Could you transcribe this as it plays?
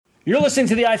You're listening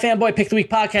to the iFanboy Pick the Week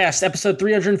podcast, episode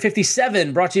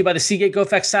 357, brought to you by the Seagate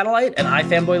GoFX satellite and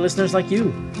iFanboy listeners like you.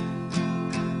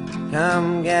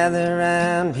 Come gather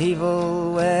round,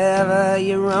 people, wherever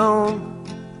you roam,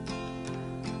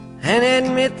 and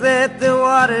admit that the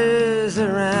waters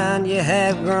around you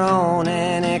have grown,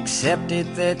 and accept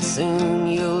it that soon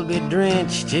you'll be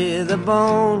drenched to the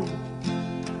bone.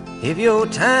 If your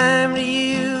time to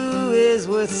you is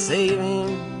worth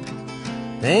saving,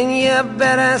 then you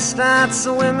better start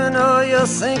swimming or you'll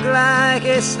sink like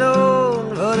a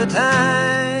stone, for the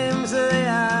times they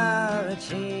are a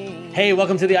change. Hey,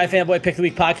 welcome to the iFanboy Pick the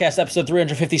Week podcast, episode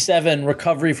 357,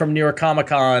 Recovery from New York Comic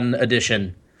Con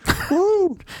edition.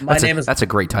 That's a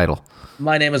great title.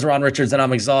 My name is Ron Richards, and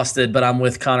I'm exhausted, but I'm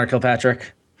with Conor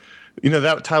Kilpatrick. You know,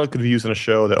 that title could be used in a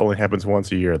show that only happens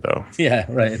once a year, though. Yeah,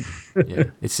 right. Yeah,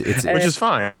 it's which is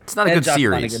fine. It's not a good Josh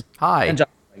series. Flanagan. Hi, And Josh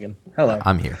Flanagan. Hello.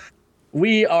 I'm here.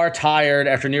 We are tired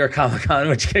after New York Comic Con,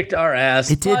 which kicked our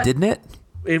ass. It did, didn't it?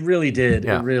 It really did.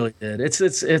 Yeah. It really did.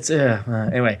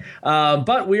 Anyway.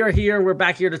 But we are here. We're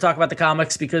back here to talk about the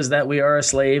comics because that we are a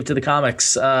slave to the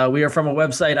comics. We are from a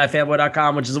website,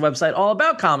 ifanboy.com, which is a website all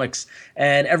about comics.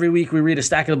 And every week we read a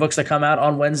stack of the books that come out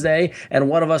on Wednesday. And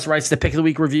one of us writes the Pick of the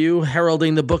Week review,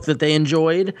 heralding the book that they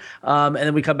enjoyed. And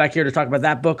then we come back here to talk about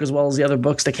that book as well as the other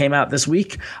books that came out this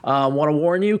week. Want to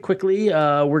warn you quickly,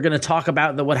 we're going to talk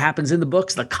about what happens in the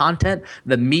books, the content,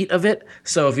 the meat of it.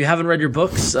 So if you haven't read your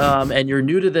books and you're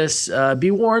new to this,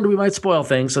 be warned, we might spoil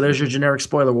things. So there's your generic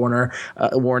spoiler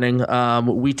warning.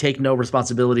 We take no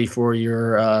responsibility for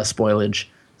your spoilage.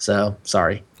 So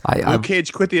sorry. Luke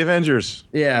Cage quit the Avengers.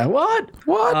 Yeah.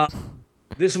 What?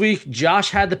 This week, Josh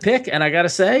had the pick, and I got to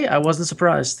say, I wasn't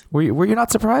surprised. Were you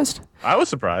not surprised? I was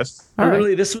surprised.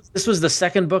 Literally, this was the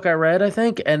second book I read, I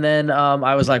think, and then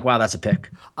I was like, wow, that's a pick.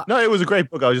 No, it was a great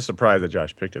book. I was just surprised that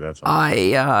Josh picked it. That's all.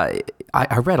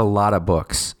 I read a lot of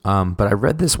books, but I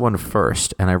read this one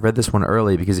first, and I read this one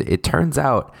early because it turns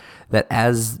out that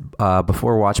as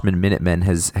before Watchmen, Minutemen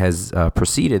has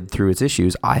proceeded through its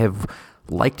issues, I have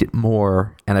liked it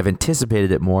more, and I've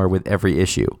anticipated it more with every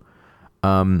issue.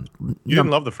 You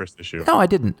didn't love the first issue. No, I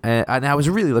didn't, and I was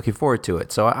really looking forward to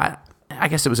it. So I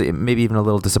guess it was maybe even a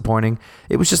little disappointing.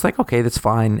 It was just like, okay, that's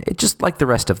fine. It just like the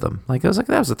rest of them. Like I was like,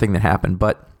 that was the thing that happened.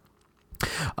 But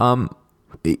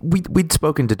we'd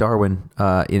spoken to Darwin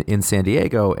in San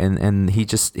Diego, and he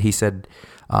said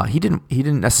he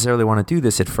didn't necessarily want to do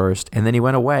this at first, and then he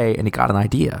went away and he got an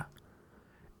idea,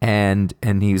 and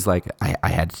he was like, I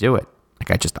had to do it. Like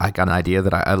I got an idea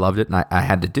that I loved it, and I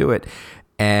had to do it.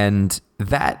 And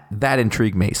that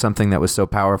intrigued me, something that was so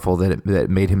powerful that it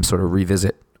made him sort of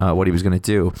revisit what he was going to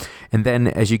do. And then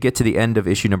as you get to the end of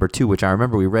issue number 2, which I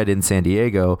remember we read in San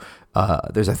Diego,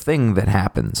 there's a thing that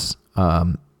happens.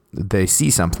 They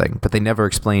see something, but they never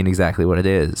explain exactly what it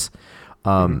is.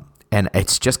 And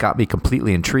it's just got me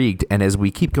completely intrigued. And as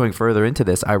we keep going further into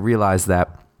this, I realize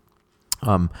that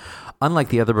unlike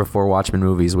the other before Watchmen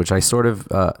movies, which I sort of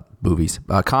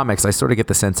comics, I sort of get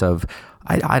the sense of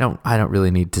I don't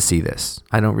really need to see this.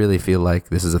 I don't really feel like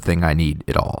this is a thing I need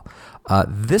at all.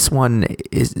 This one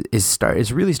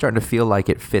is really starting to feel like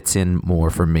it fits in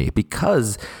more for me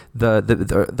because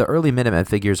the early Minutemen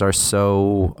figures are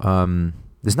so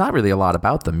there's not really a lot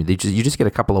about them. You just get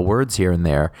a couple of words here and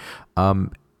there.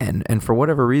 And for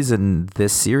whatever reason,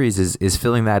 this series is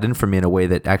filling that in for me in a way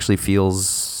that actually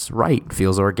feels right,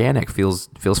 feels organic, feels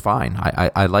fine.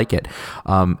 I like it,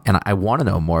 and I want to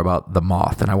know more about the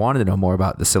moth, and I wanted to know more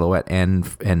about the silhouette, and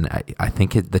I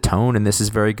think the tone in this is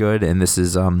very good, and this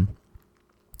is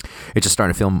it's just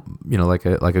starting to feel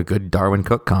like a good Darwin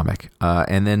Cook comic.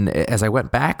 And then as I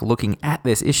went back looking at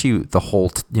this issue, through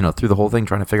the whole thing,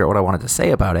 trying to figure out what I wanted to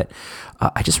say about it,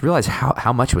 I just realized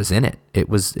how much was in it. It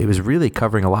was really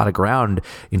covering a lot of ground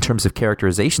in terms of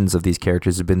characterizations of these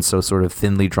characters have been so sort of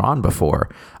thinly drawn before.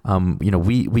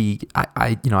 We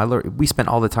spent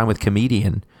all the time with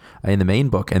Comedian in the main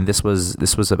book, and this was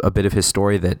a bit of his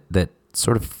story that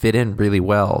sort of fit in really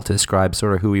well to describe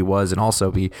sort of who he was and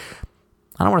also be,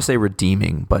 I don't want to say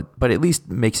redeeming, but at least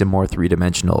makes him more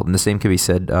three-dimensional. And the same can be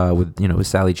said with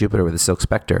Sally Jupiter with the Silk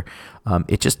Spectre.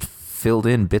 It just filled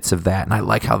in bits of that, and I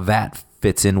like how that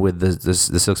fits in with the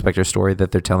Silk Spectre story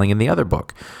that they're telling in the other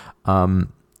book.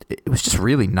 It was just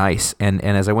really nice, and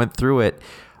as I went through it,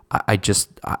 I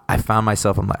found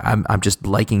myself I'm just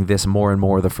liking this more and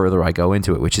more the further I go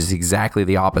into it, which is exactly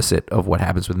the opposite of what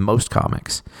happens with most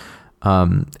comics.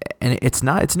 And it's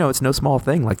no small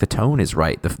thing. Like the tone is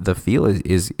right. The feel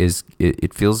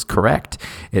it feels correct.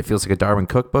 It feels like a Darwin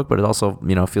Cook book, but it also,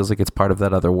 feels like it's part of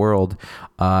that other world,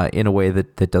 in a way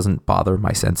that doesn't bother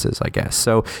my senses, I guess.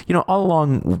 So, all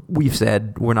along we've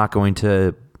said we're not going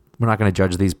to we're not going to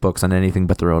judge these books on anything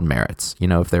but their own merits. You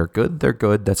know, if they're good, they're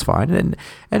good. That's fine.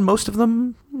 And most of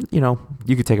them, you know,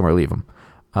 you could take them or leave them.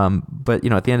 But you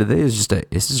know, at the end of the day,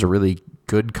 it's just a really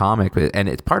good comic, and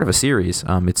it's part of a series.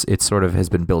 It's sort of has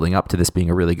been building up to this being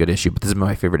a really good issue, but this is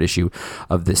my favorite issue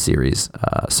of this series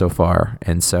so far.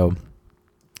 And so,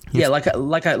 yeah, like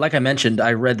I mentioned,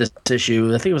 I read this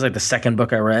issue. I think it was like the second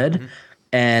book I read. Mm-hmm.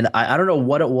 And I don't know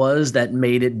what it was that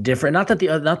made it different. Not that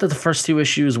the first two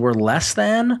issues were less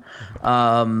than.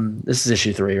 This is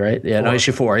issue 3, right? Yeah, 4. No,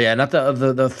 issue 4. Yeah, not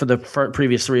the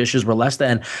previous 3 issues were less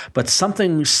than. But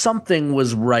something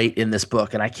was right in this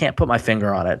book, and I can't put my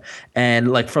finger on it.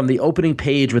 And like from the opening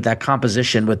page with that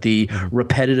composition with the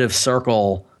repetitive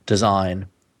circle design.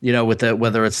 You know, with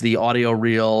whether it's the audio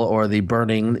reel or the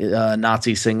burning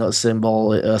Nazi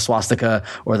symbol swastika,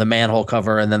 or the manhole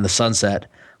cover, and then the sunset.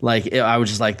 Like I was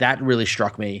just like, that really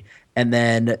struck me. And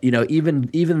then, you know, even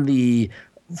the,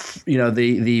 you know,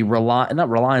 the not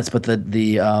reliance, but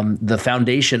the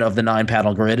foundation of the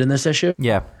 9-panel grid in this issue.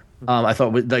 Yeah. I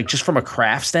thought, like, just from a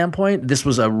craft standpoint, this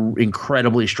was a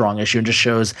incredibly strong issue, and just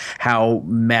shows how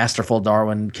masterful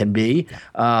Darwin can be.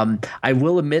 I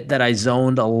will admit that I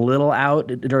zoned a little out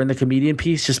during the comedian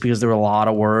piece, just because there were a lot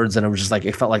of words, and it was just like,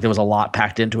 it felt like there was a lot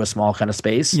packed into a small kind of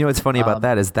space. You know what's funny about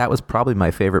that is that was probably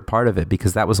my favorite part of it,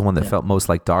 because that was the one that felt most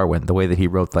like Darwin, the way that he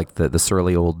wrote like the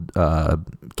surly old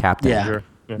captain. Yeah. Sure.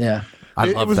 Yeah. I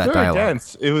love that dialogue.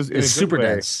 Dense. It was super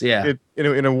dense. Yeah.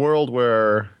 In a world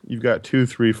where you've got 2,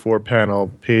 3, 4 panel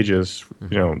pages,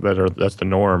 you know, that's the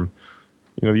norm.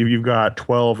 You know, you've got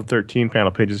 12 and 13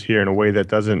 panel pages here in a way that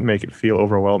doesn't make it feel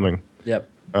overwhelming. Yep.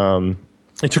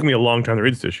 It took me a long time to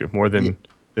read this issue, more than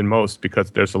most,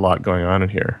 because there's a lot going on in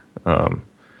here.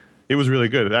 It was really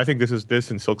good. I think this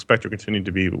and Silk Spectre continue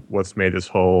to be what's made this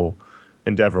whole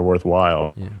endeavor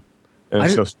worthwhile. Yeah. And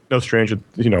it's no strange,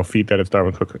 you know, feat that it's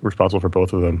Darwin Cook responsible for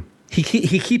both of them.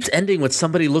 He keeps ending with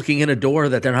somebody looking in a door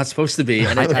that they're not supposed to be,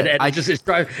 and it's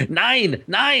 9.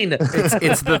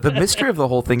 It's the mystery of the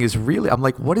whole thing is really. I'm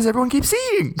like, what does everyone keep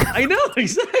seeing? I know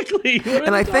exactly.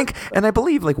 And I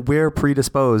believe like we're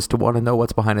predisposed to want to know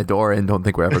what's behind a door and don't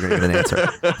think we're ever going to get an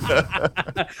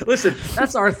answer. Listen,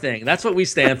 that's our thing. That's what we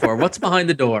stand for. What's behind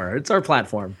the door? It's our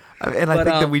platform. And I think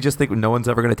that we just think no one's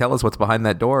ever going to tell us what's behind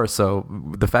that door. So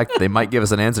the fact that they might give us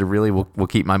an answer really will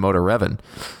keep my motor revving.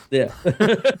 Yeah.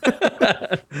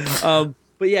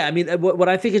 But yeah, I mean, what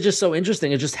I think is just so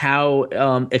interesting is just how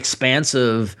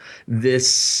expansive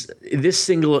this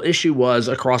single issue was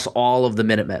across all of the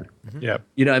Minutemen. Yeah.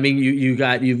 You know, I mean,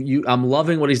 you I'm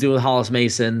loving what he's doing with Hollis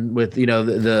Mason, with, you know,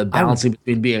 the balancing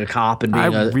between being a cop and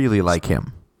being really like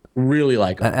him. Really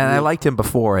like him. And I liked him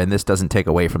before, and this doesn't take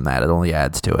away from that. It only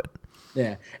adds to it.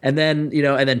 Yeah, and then, you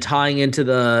know, and then tying into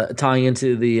the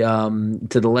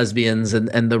to the lesbians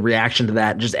and the reaction to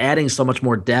that, just adding so much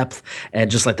more depth, and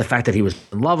just like the fact that he was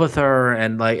in love with her,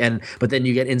 but then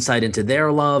you get insight into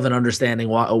their love and understanding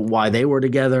why they were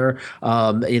together,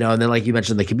 you know, and then like you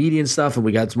mentioned the comedian stuff, and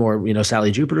we got some more, you know,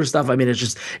 Sally Jupiter stuff. I mean, it's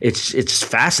just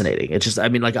fascinating. It's just, I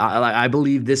mean, like I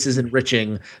believe this is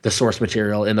enriching the source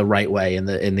material in the right way, in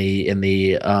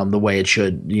the way it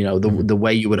should, you know, the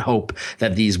way you would hope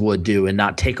that these would do, and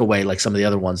not take away like some of the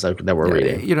other ones that we're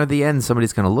reading. You know, at the end,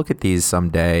 somebody's going to look at these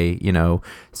someday. You know,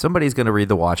 somebody's going to read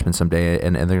the Watchmen someday,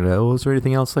 and they're going to, oh, is there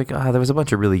anything else? Like, there was a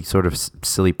bunch of really sort of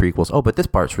silly prequels. Oh, but this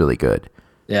part's really good.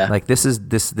 Yeah, like this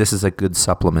is a good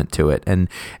supplement to it, and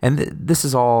this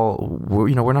is all,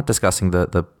 you know, we're not discussing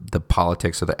the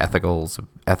politics or the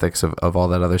ethics of all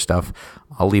that other stuff.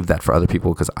 I'll leave that for other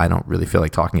people, because I don't really feel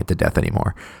like talking it to death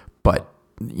anymore. But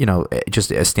you know,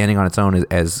 just as standing on its own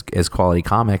as quality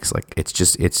comics, like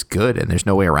it's good, and there's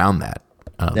no way around that.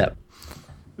 Yeah.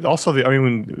 Also, the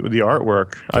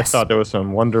artwork, yes. I thought there was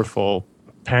some wonderful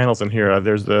panels in here.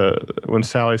 There's when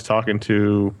Sally's talking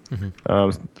to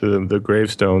the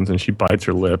gravestones, and she bites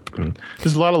her lip, and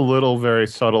there's a lot of little, very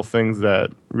subtle things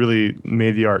that really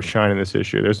made the art shine in this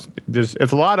issue.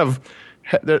 It's a lot of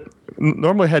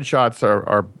normally headshots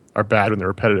are bad when they're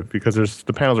repetitive, because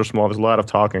the panels are small. There's a lot of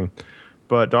talking.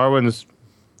 But Darwin's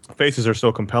faces are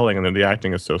so compelling, and then the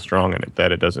acting is so strong in it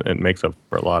that it makes up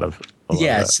for a lot of.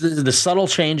 Yes, the subtle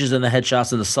changes in the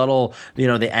headshots, and the subtle, you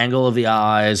know, the angle of the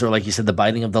eyes, or like you said, the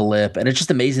biting of the lip, and it's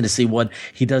just amazing to see what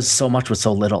he does so much with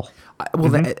so little.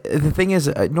 Well, the thing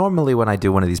is, normally when I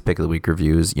do one of these pick of the week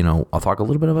reviews, you know, I'll talk a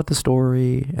little bit about the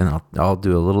story, and I'll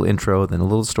do a little intro, then a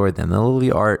little story, then a little of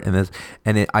the art,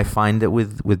 I find that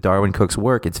with Darwin Cook's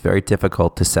work, it's very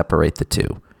difficult to separate the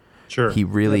two. Sure. He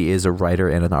really is a writer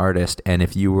and an artist, and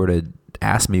if you were to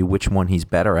ask me which one he's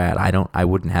better at, I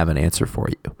wouldn't have an answer for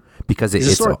you, because he's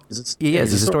a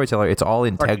storyteller. It's all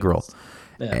integral.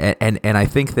 And I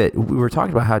think that we were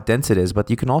talking about how dense it is, but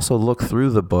you can also look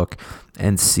through the book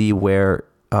and see where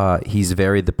he's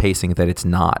varied the pacing that it's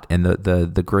not, and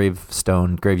the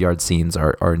graveyard scenes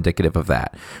are indicative of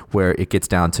that, where it gets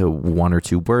down to 1 or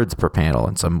 2 words per panel,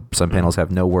 and some panels have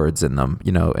no words in them,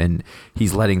 and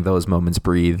he's letting those moments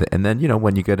breathe. And then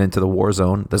when you get into the war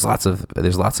zone, there's lots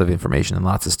of information and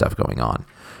lots of stuff going on,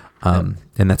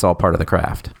 and that's all part of the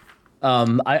craft.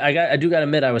 I do gotta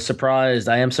admit, I was surprised.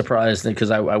 I am surprised because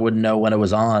I wouldn't know when it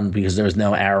was on, because there was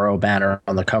no Arrow banner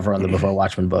on the cover on the Before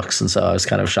Watchmen books, and so I was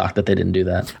kind of shocked that they didn't do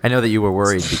that. I know that you were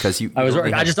worried because I was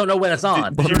worried. I just don't know when it's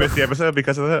on. Did you miss the episode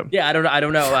because of that? Yeah, I don't know. I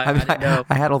didn't know.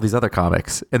 I had all these other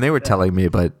comics, and they were telling me,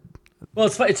 but. Well,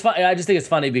 it's funny. I just think it's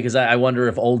funny because I wonder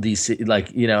if old DC,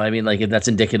 if that's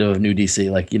indicative of new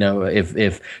DC.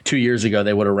 If 2 years ago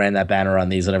they would have ran that banner on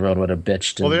these and everyone would have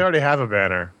bitched. Well, they already have a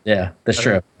banner. Yeah, that's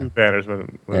true. Banners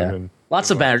would have been lots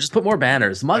of banners. Just put more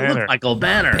banners. Look, Michael,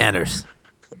 banners.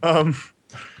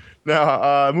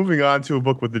 Now, moving on to a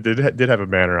book that did have a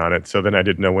banner on it, so then I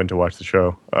didn't know when to watch the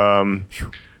show.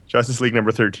 Justice League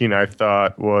number 13, I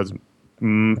thought was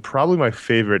probably my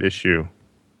favorite issue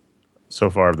so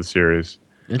far of the series.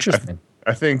 Interesting.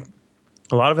 I think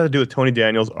a lot of it had to do with Tony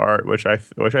Daniels' art, which I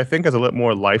think has a little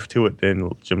more life to it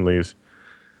than Jim Lee's.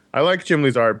 I like Jim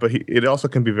Lee's art, but it also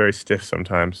can be very stiff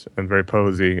sometimes and very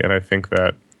posy. And I think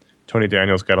that Tony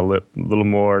Daniels got a little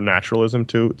more naturalism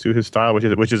to his style,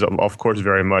 which is of course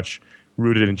very much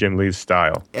rooted in Jim Lee's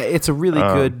style. It's a really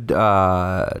good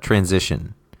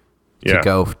transition to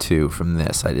go to from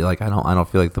this. I don't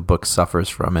feel like the book suffers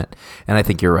from it, and I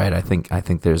think you're right. I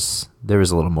think there is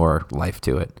a little more life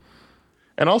to it.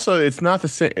 And also, it's not the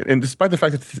same. And despite the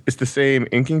fact that it's the same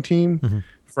inking team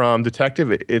from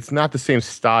Detective, it's not the same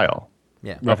style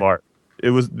of art.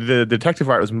 It was the Detective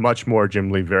art was much more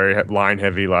Jim Lee, very line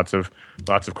heavy, lots of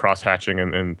cross hatching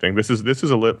and thing. This is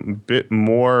a little bit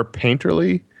more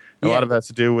painterly. A lot of that's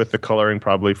to do with the coloring,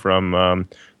 probably from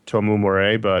Tomu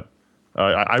Moret, but.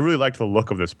 I really liked the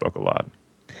look of this book a lot.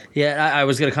 Yeah, I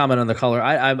was going to comment on the color.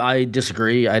 I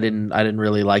disagree. I didn't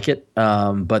really like it,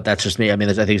 but that's just me. I mean,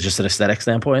 I think it's just an aesthetic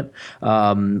standpoint.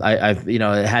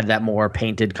 It had that more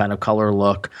painted kind of color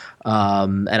look,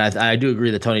 and I do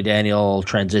agree that Tony Daniel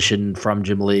transition from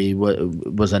Jim Lee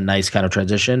was a nice kind of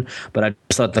transition. But I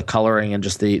just thought the coloring and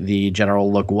just the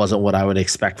general look wasn't what I would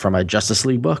expect from a Justice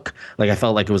League book. Like I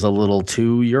felt like it was a little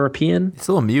too European. It's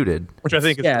a little muted, which I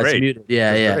think is great. It's muted.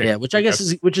 Yeah. Which I guess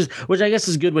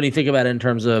is good when you think about it in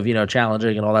terms of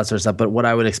challenging and all that sort of stuff. But what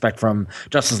I would expect from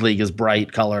Justice League is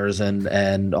bright colors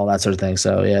and all that sort of thing.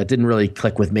 So yeah, it didn't really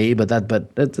click with me, but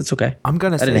it's okay. I'm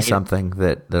gonna say something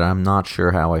that I'm not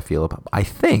sure how I feel about. I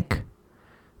think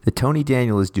that Tony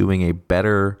Daniel is doing a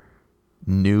better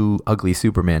new ugly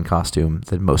Superman costume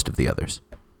than most of the others.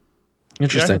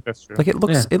 Interesting. Yeah, that's true. Like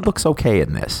it looks okay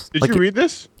in this. Did you read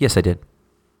this? Yes, I did.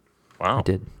 Wow. I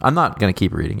did. I'm not gonna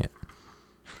keep reading it.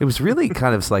 It was really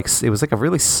kind of like it was like a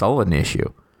really sullen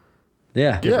issue.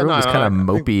 Yeah. It was kind of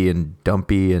mopey and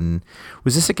dumpy. And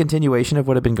was this a continuation of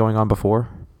what had been going on before?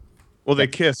 Well, they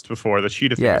kissed before. The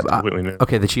cheetah thing is completely new.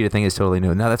 Okay, the cheetah thing is totally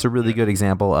new. Now, that's a really good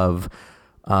example of,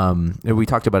 we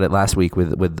talked about it last week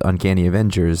with Uncanny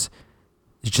Avengers,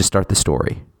 just start the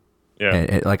story. Yeah.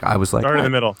 And I was like... Start in the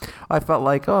middle. I felt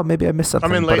like, oh, maybe I missed something.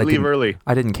 Come in late, leave early.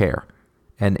 I didn't care.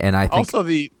 And I think... Also,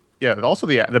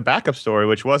 the backup story,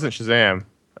 which wasn't Shazam,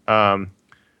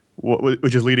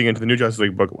 which is leading into the new Justice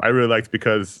League book, I really liked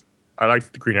because I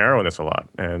liked the Green Arrow in this a lot,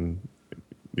 and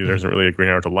there isn't really a Green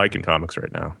Arrow to like in comics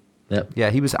right now. Yep. Yeah,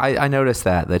 he was. I noticed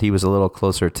that he was a little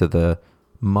closer to the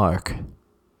mark.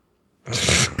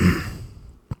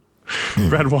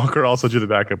 Brad Walker also did the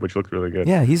backup, which looked really good.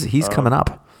 Yeah, he's coming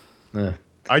up. Yeah.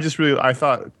 I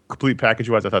thought complete package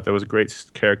wise, I thought there was great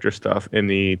character stuff in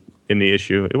the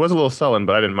issue. It was a little sullen,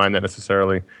 but I didn't mind that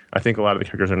necessarily. I think a lot of the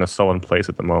characters are in a sullen place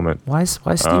at the moment. Why is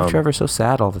Steve Trevor so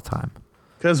sad all the time?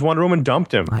 Because Wonder Woman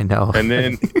dumped him. I know. And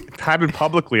then it happened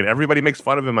publicly, and everybody makes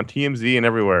fun of him on TMZ and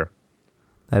everywhere.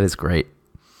 That is great.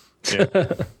 Yeah.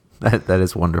 that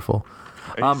is wonderful.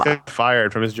 And he got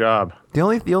fired from his job. The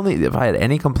only if I had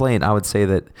any complaint, I would say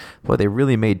that they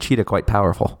really made Cheetah quite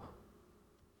powerful.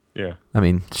 Yeah. I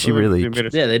mean, she really.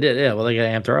 Yeah, they did. Yeah, well, they got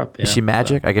amped her up. Yeah. Is she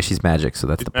magic? I guess she's magic, so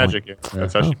that's the magic. point. Yeah.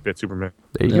 That's how she bit Superman.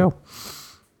 There you go.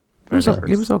 It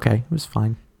was okay. It was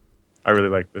fine. I really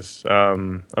like this.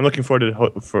 I'm looking forward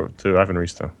to Ivan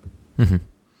Reis though. Mm-hmm.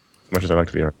 As much as I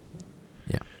like the art.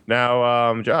 Yeah.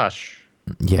 Now, Josh.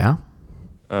 Yeah.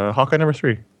 Hawkeye number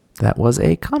 3. That was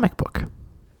a comic book.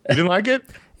 You didn't like it?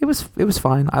 It was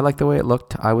fine. I liked the way it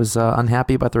looked. I was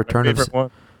unhappy about the return of.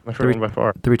 One. My favorite one by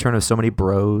far. The return of so many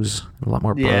bros, a lot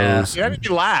more bros. Yeah, I made me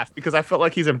laugh because I felt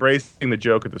like he's embracing the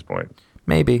joke at this point.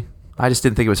 Maybe. I just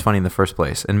didn't think it was funny in the first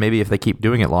place. And maybe if they keep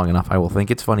doing it long enough, I will think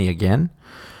it's funny again.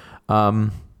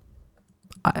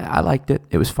 I liked it.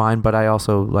 It was fine, but I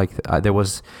also there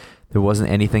wasn't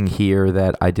anything here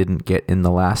that I didn't get in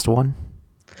the last one.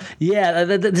 Yeah,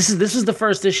 this is the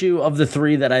first issue of the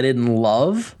 3 that I didn't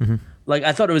love. Mm-hmm. Like,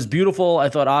 I thought it was beautiful. I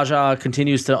thought Aja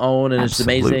continues to own, and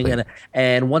Absolutely. It's amazing.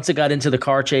 And once it got into the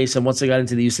car chase, and once it got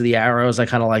into the use of the arrows, I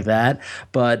kind of like that.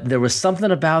 But there was something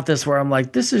about this where I'm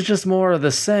like, this is just more of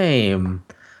the same.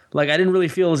 Like, I didn't really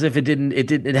feel as if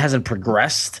it hasn't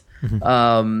progressed.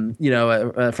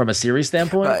 Mm-hmm. From a series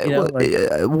standpoint. You're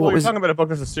talking about a book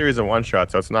that's a series of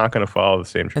one-shots, so it's not going to follow the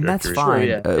same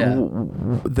trajectory. And that's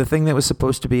fine. The thing that was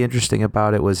supposed to be interesting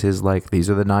about it was his,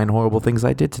 these are the 9 horrible things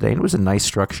I did today. And it was a nice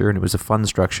structure, and it was a fun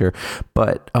structure.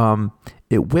 But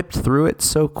it whipped through it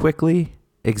so quickly,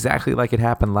 exactly like it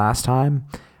happened last time.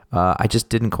 I just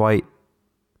didn't quite...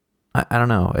 I don't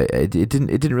know. It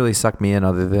didn't really suck me in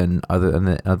other than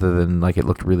like it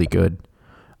looked really good.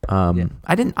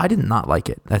 I did not like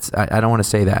it. I don't want to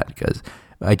say that because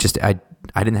I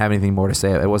didn't have anything more to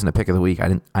say. It wasn't a pick of the week. I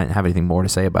didn't have anything more to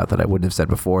say about that I wouldn't have said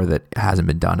before that hasn't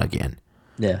been done again.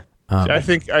 Yeah. I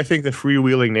think the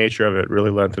freewheeling nature of it really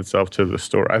lent itself to the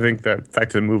story. I think that the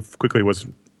fact that it moved quickly was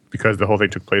because the whole thing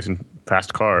took place in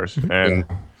fast cars, and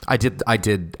I did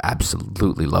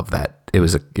absolutely love that. It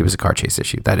was a car chase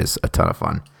issue. That is a ton of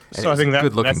fun. So I think that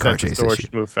good looking car chase the story issue.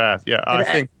 should move fast. Yeah,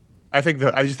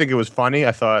 I just think it was funny.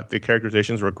 I thought the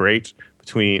characterizations were great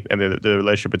between the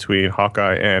relationship between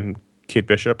Hawkeye and Kate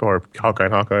Bishop, or Hawkeye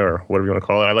and Hawkeye, or whatever you want to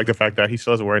call it. I like the fact that he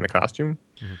still isn't wearing the costume.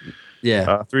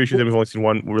 Yeah. 3 issues, we've only seen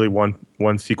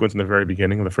one sequence in the very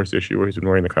beginning of the first issue where he's been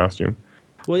wearing the costume.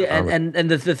 Well, yeah, and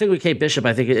the thing with Kate Bishop,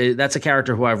 I think that's a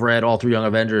character who I've read all through Young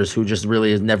Avengers who just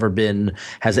really has never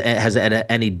has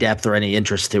any depth or any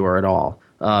interest to her at all.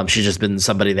 She's just been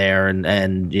somebody there,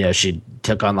 and she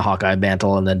took on the Hawkeye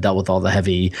mantle and then dealt with all the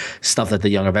heavy stuff that the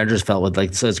Young Avengers felt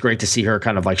with. So it's great to see her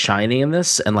kind of shining in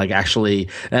this and actually.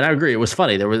 And I agree, it was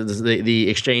funny. There was the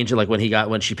exchange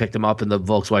when she picked him up in the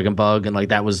Volkswagen Bug, and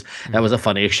that was a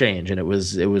funny exchange, and it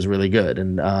was really good.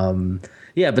 And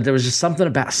yeah, but there was just something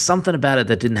about it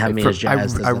that didn't have me as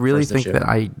jazzed. I really think that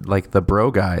I like the bro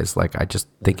guys. I just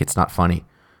think it's not funny.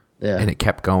 Yeah. And it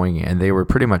kept going, and they were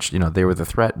pretty much, they were the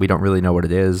threat. We don't really know what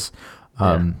it is.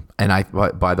 And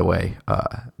by the way,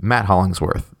 Matt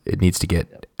Hollingsworth, it needs to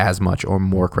get as much or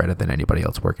more credit than anybody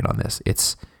else working on this.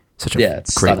 It's such a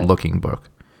great looking book.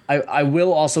 I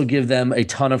will also give them a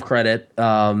ton of credit.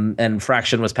 And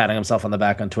Fraction was patting himself on the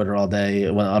back on Twitter all day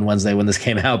on Wednesday when this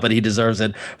came out, but he deserves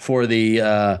it for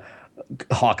the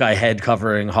Hawkeye head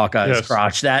covering Hawkeye's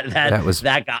crotch. That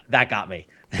got me.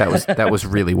 That was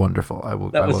really wonderful. I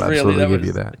will absolutely give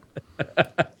you that.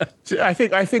 See, I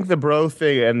think the bro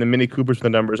thing and the Mini Coopers with the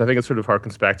numbers, I think it sort of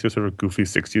harkens back to a sort of goofy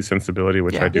 60s sensibility,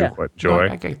 which I do quite enjoy.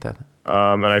 No, I get that.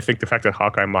 And I think the fact that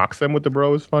Hawkeye mocks them with the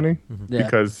bro is funny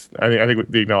because I think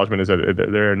the acknowledgement is that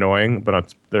they're annoying,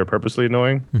 but they're purposely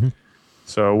annoying. Mm-hmm.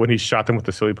 So when he shot them with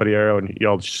the silly putty arrow and he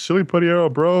yelled "silly putty arrow,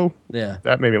 bro,"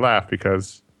 that made me laugh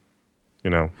because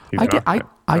he's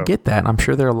I get that. I'm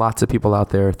sure there are lots of people out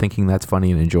there thinking that's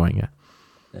funny and enjoying it.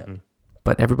 Yeah.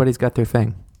 But everybody's got their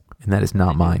thing, and that is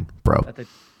not mine, bro. But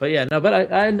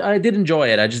I did enjoy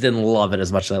it. I just didn't love it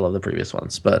as much as I love the previous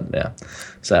ones. But yeah,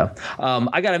 so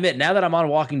I gotta admit, now that I'm on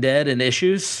Walking Dead and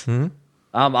Issues,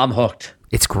 I'm hooked.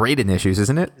 It's great in Issues,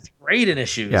 isn't it? It's great in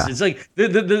Issues. Yeah. It's like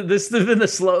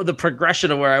the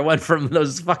progression of where I went from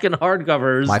those fucking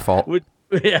hardcovers. My fault. Which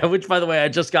by the way, I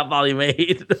just got volume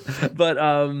 8, but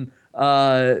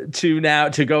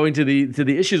to going to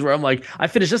the issues where I'm like, I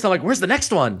finished this, I'm like, where's the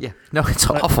next one? Yeah, no, it's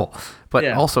awful, but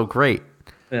also great.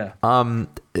 Yeah.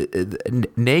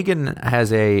 Negan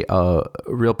has a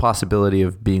real possibility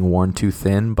of being worn too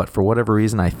thin, but for whatever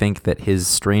reason, I think that his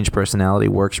strange personality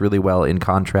works really well in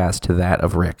contrast to that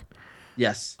of Rick.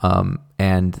 Yes.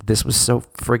 And this was so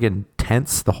friggin'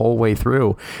 tense the whole way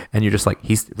through, and you're just like,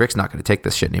 Rick's not going to take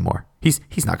this shit anymore.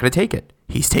 He's not going to take it.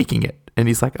 He's taking it, and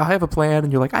he's like, I have a plan,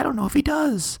 and you're like, I don't know if he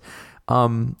does.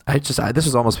 This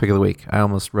was almost pick of the week. I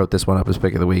almost wrote this one up as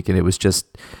pick of the week, and it was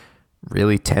just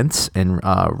really tense and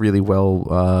really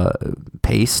well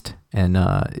paced, and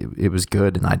it was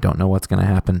good. And I don't know what's going to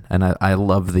happen. And I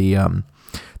love the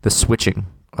switching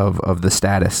of the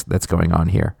status that's going on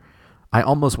here. I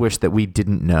almost wish that we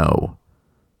didn't know.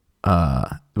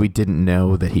 We didn't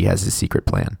know that he has a secret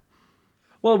plan.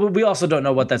 Well, but we also don't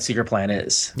know what that secret plan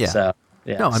is. Yeah. So,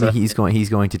 yeah. No, I mean he's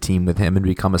going to team with him and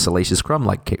become a Salacious Crumb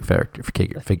like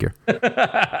figure.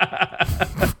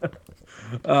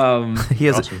 He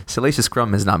has Salacious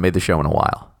Crumb has not made the show in a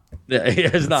while. Yeah,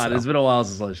 it's not. So. It's been a while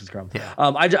since Salacious Crumb. Yeah.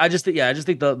 I just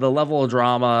think the level of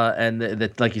drama and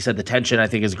the like you said, the tension I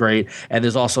think is great. And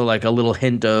there's also like a little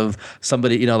hint of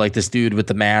somebody, like this dude with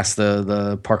the mask,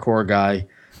 the parkour guy.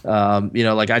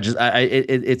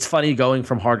 It's funny going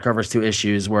from hardcovers to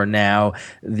issues where now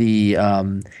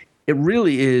it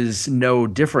really is no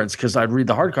difference because I'd read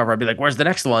the hardcover, I'd be like, where's the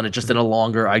next one? It's just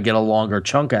I get a longer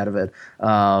chunk out of it.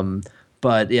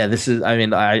 But yeah,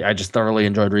 I just thoroughly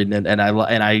enjoyed reading it, and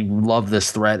I love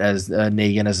this threat as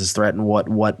Negan as this threat and what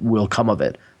will come of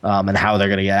it, and how they're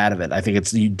going to get out of it. I think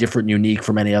it's different, unique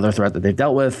from any other threat that they've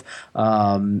dealt with,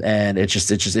 and it's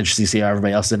just interesting to see how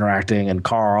everybody else is interacting and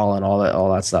Carl and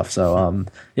all that stuff. So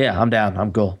yeah, I'm down.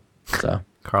 I'm cool. So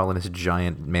Carl and his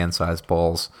giant man-sized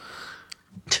balls.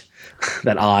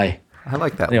 That eye. I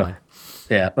like that anyway. Line.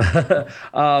 Yeah.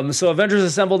 So Avengers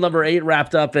Assemble number 8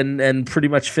 wrapped up and pretty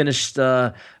much finished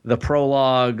the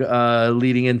prologue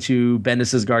leading into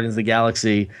Bendis' Guardians of the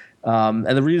Galaxy. And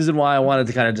the reason why I wanted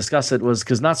to kind of discuss it was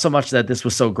because not so much that this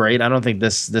was so great. I don't think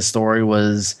this story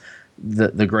was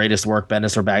the greatest work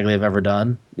Bendis or Bagley have ever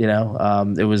done.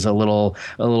 It was a little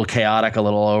chaotic, a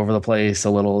little all over the place,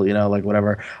 a little, like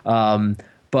whatever.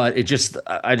 But I just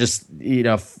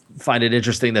find it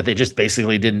interesting that they just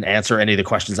basically didn't answer any of the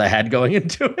questions I had going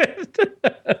into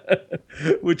it,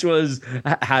 which was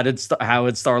how did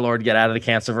Star-Lord get out of the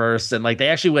Cancerverse? And like they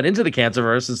actually went into the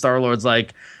Cancerverse, and Star-Lord's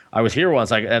like, I was here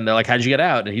once, and they're like, how'd you get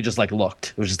out? And he just like looked.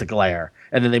 It was just a glare,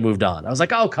 and then they moved on. I was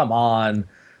like, oh come on.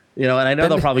 And I know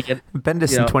they'll probably get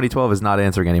Bendis in 2012 is not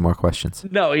answering any more questions.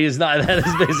 No, he is not. That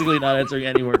is basically not answering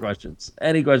any more questions,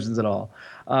 any questions at all.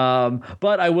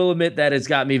 But I will admit that it's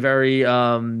got me very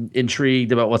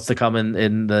intrigued about what's to come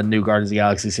in the new Guardians of the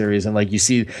Galaxy series, and like you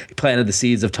see, planted the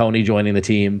seeds of Tony joining the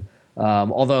team.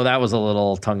 Although that was a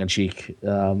little tongue in cheek,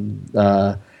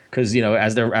 because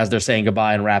as they're saying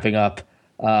goodbye and wrapping up.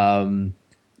 Tony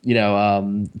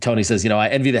says, I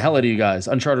envy the hell out of you guys.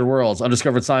 Uncharted worlds,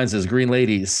 undiscovered sciences, green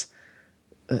ladies.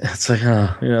 It's like,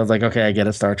 it's like, okay, I get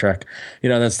it, Star Trek.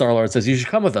 Then Star-Lord says, you should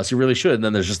come with us. You really should. And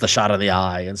then there's just the shot of the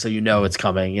eye. And so it's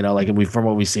coming, like from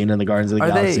what we've seen in the Guardians of the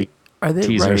Galaxy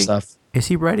teaser stuff. Is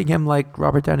he writing him like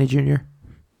Robert Downey Jr.?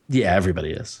 Yeah,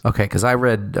 everybody is. Okay, because I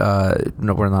read, no,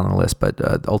 we're not on the list, but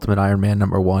Ultimate Iron Man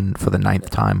 #1 for the 9th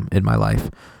time in my life.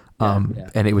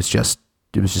 And it was just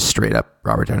straight up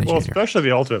Robert Downey Jr. Well, especially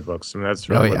the Ultimate books. I mean, that's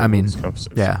really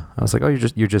yeah. I was like, oh,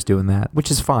 you're just doing that,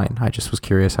 which is fine. I just was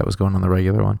curious how it was going on the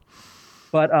regular one.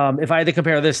 But if I had to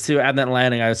compare this to Abnett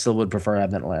Landing, I still would prefer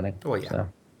Abnett Landing. Oh yeah. So,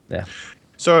 yeah.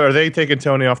 So are they taking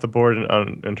Tony off the board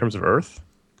in terms of Earth?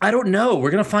 I don't know.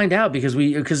 We're gonna find out because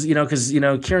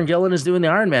Kieran Gillen is doing the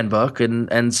Iron Man book,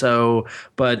 and so,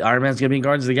 but Iron Man's gonna be in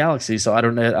Guardians of the Galaxy, so I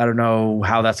don't know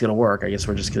how that's gonna work. I guess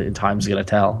we're just time's gonna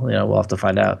tell. We'll have to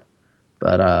find out.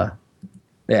 But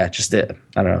yeah, just it.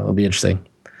 I don't know. It'll be interesting.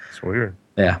 It's weird.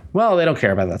 Yeah. Well, they don't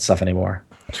care about that stuff anymore.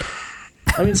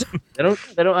 I mean, they don't.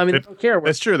 I mean, they don't care.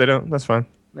 That's true. They don't. That's fine.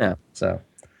 Yeah. So,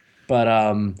 but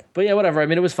yeah, whatever. I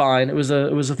mean, it was fine. It was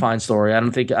a fine story. I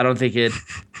don't think this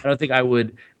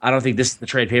is the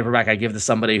trade paperback I give to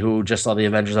somebody who just saw the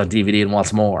Avengers on DVD and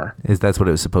wants more. That's what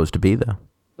it was supposed to be, though.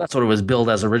 That's what it was billed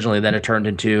as originally. Then it turned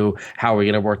into how are we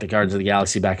going to work the Guardians of the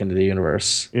Galaxy back into the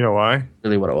universe? You know why?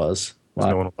 Really, what it was.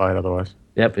 No one will buy it otherwise.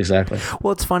 Yep, exactly.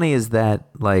 What's funny is that,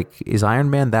 like, is Iron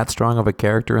Man that strong of a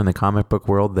character in the comic book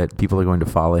world that people are going to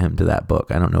follow him to that book?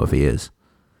 I don't know if he is.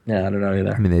 Yeah, I don't know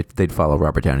either. I mean, they'd follow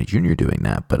Robert Downey Jr. doing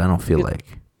that, but I don't feel like...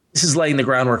 This is laying the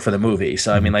groundwork for the movie.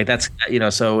 So, I mean, like, that's,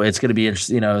 so it's going to be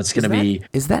interesting. It's going to be...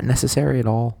 Is that necessary at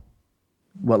all?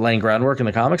 What, laying groundwork in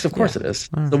the comics? Of course it is.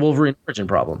 It's the Wolverine origin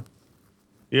problem.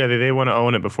 Yeah, they want to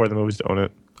own it before the movies own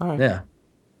it. All right. Yeah.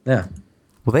 Yeah.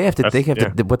 Well, they have to.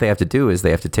 What they have to do is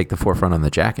they have to take the forefront on the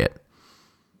jacket.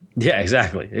 Yeah,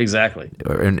 exactly.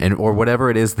 Or whatever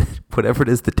it is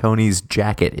that Tony's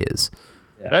jacket is.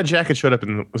 Yeah. That jacket showed up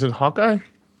was it Hawkeye?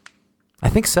 I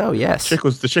think so. Yes.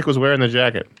 The chick was wearing the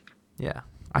jacket. Yeah,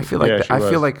 I feel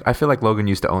like Logan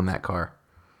used to own that car.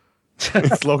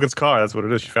 It's Logan's car. That's what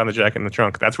it is. She found the jacket in the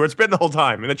trunk. That's where it's been the whole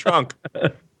time, in the trunk.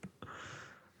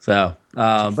 So,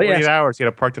 but 48 hours he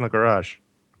had it parked in a garage.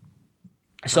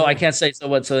 So I can't say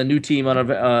so a new team on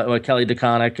Kelly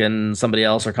DeConnick and somebody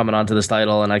else are coming onto this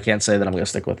title, and I can't say that I'm going to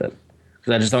stick with it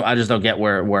because I just don't get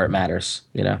where it matters,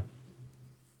 So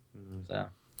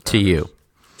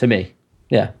to me,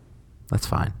 yeah, that's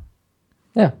fine.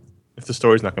 Yeah, if the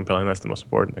story's not compelling, that's the most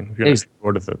important thing. If you're not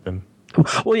bored with it, then.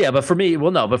 Well, yeah, but for me,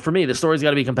 the story's got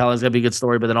to be compelling. It's got to be a good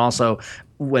story, but then also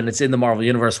when it's in the Marvel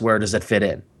universe, where does it fit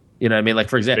in? You know what I mean? Like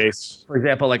for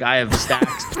example, like I have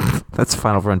stacks. That's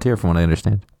Final Frontier, from what I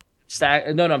understand.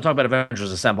 No, I'm talking about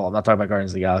Avengers Assemble. I'm not talking about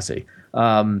Guardians of the Galaxy.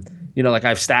 Like I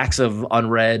have stacks of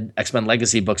unread X-Men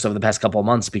Legacy books over the past couple of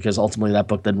months because ultimately that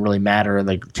book didn't really matter in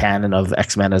the canon of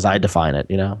X-Men as I define it.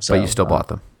 So, but you still bought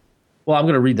them. Well, I'm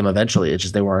going to read them eventually. It's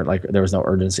just they weren't like there was no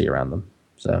urgency around them.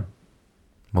 So,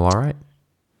 well, all right.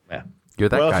 Yeah. You're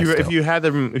that guy. If you had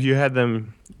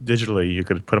them digitally, you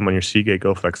could put them on your Seagate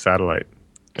GoFlex satellite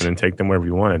and then take them wherever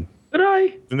you wanted. Could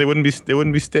I? Then they wouldn't be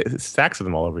stacks of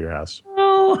them all over your house.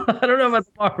 Oh, I don't know about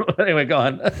tomorrow. Anyway, go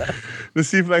on. The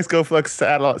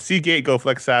Seagate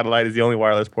GoFlex satellite is the only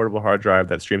wireless portable hard drive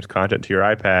that streams content to your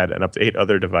iPad and up to 8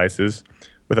 other devices.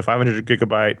 With a 500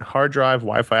 gigabyte hard drive,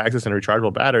 Wi-Fi access, and a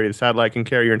rechargeable battery, the satellite can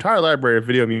carry your entire library of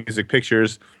video, music,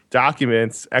 pictures,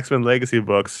 documents, X-Men Legacy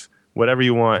books, whatever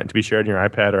you want to be shared on your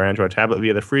iPad or Android tablet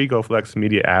via the free GoFlex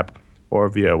Media app or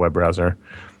via a web browser.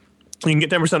 You can get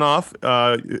 10% off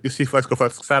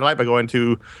GoFlex satellite by going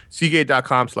to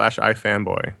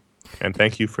Seagate.com/iFanboy. And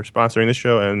thank you for sponsoring this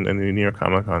show and the New York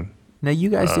Comic Con. Now, you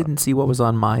guys didn't see what was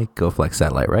on my GoFlex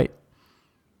satellite, right?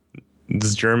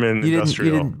 This German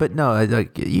industrial. You didn't, but no,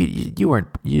 you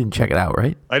didn't check it out,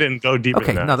 right? I didn't go deep Okay,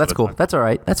 in that. no, that's cool. That's all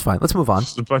right. That's fine. Let's move on.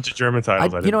 Just a bunch of German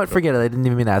titles. You know what? Forget it. I didn't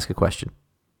even mean to ask a question.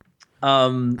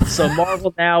 So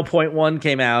Marvel Now .1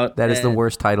 came out. That is the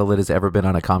worst title that has ever been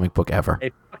on a comic book ever.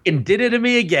 It fucking did it to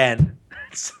me again.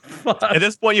 At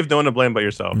this point, you have no one to blame but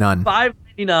yourself. None.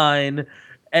 $5.99.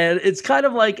 And it's kind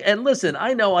of like, and listen,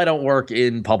 I know I don't work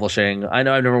in publishing. I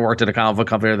know I've never worked at a comic book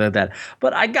company like that.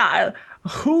 But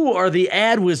who are the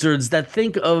ad wizards that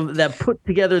put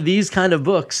together these kind of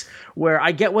books where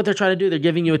I get what they're trying to do. They're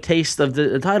giving you a taste of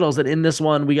the titles. And in this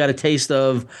one, we got a taste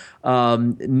of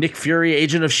Nick Fury,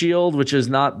 Agent of S.H.I.E.L.D., which is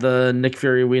not the Nick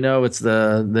Fury we know. It's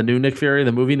the new Nick Fury,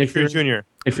 the movie Nick Fury Jr.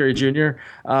 Nick Fury Jr.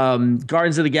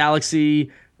 Guardians of the Galaxy,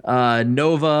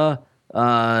 Nova,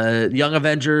 Young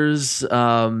Avengers,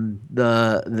 the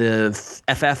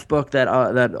FF book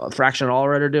that Fraction and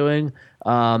Allred are doing,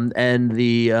 and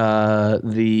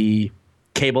the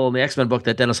Cable and the X-Men book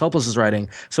that Dennis Hopeless is writing.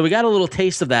 So we got a little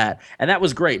taste of that, and that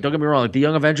was great. Don't get me wrong. Like the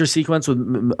Young Avengers sequence with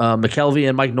McKelvey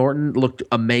and Mike Norton looked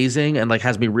amazing, and like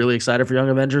has me really excited for Young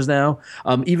Avengers now.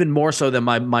 Even more so than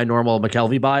my normal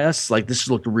McKelvey bias. Like this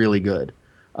looked really good.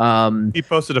 He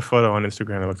posted a photo on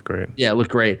Instagram. It looked great. Yeah, it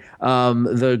looked great.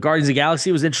 The Guardians of the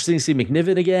Galaxy was interesting to see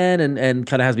McNiven again, and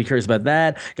kind of has me curious about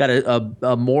that. Got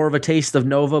a more of a taste of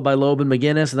Nova by Loeb and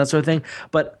McGinnis and that sort of thing.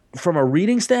 But from a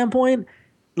reading standpoint,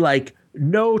 like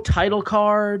no title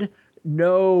card,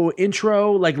 no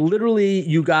intro. Like literally,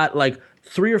 you got like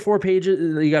 3 or 4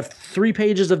 pages. You got 3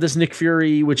 pages of this Nick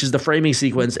Fury, which is the framing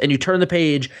sequence, and you turn the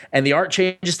page, and the art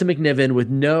changes to McNiven with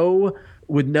no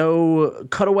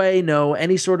cutaway, no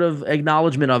any sort of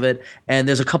acknowledgement of it. And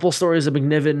there's a couple stories of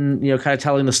McNiven, kind of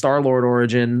telling the Star-Lord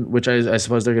origin, which I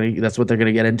suppose that's what they're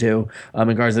gonna get into in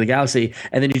Guardians of the Galaxy.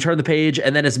 And then you turn the page,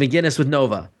 and then it's McGinnis with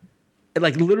Nova,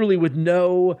 like literally with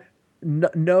no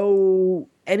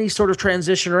any sort of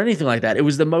transition or anything like that. It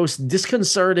was the most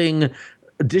disconcerting,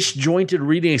 disjointed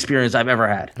reading experience I've ever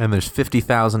had. And there's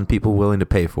 50,000 people willing to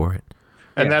pay for it.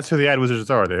 And that's who the ad wizards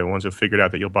are. They're the ones who figured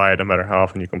out that you'll buy it no matter how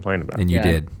often you complain about it. And you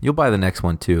did. You'll buy the next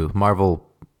one too. Marvel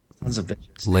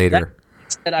later.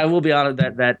 And I will be honest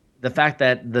that the fact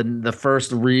that the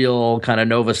first real kind of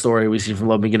Nova story we see from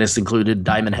Loeb McGinnis included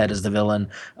Diamond Head as the villain,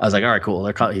 I was like, all right, cool.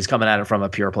 He's coming at it from a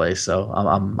pure place, so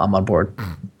I'm on board.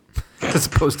 As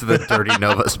opposed to the dirty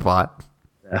Nova spot.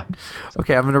 Yeah.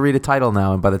 Okay, I'm going to read a title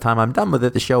now, and by the time I'm done with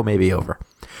it, the show may be over.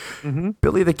 Mm-hmm.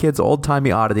 Billy the Kid's Old-Timey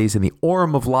Oddities in the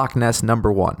Orem of Loch Ness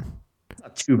 #1.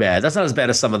 Not too bad. That's not as bad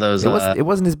as some of those. It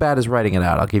wasn't as bad as writing it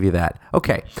out. I'll give you that.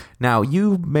 Okay, now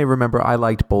you may remember I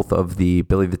liked both of the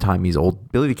Billy the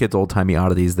Kid's Old-Timey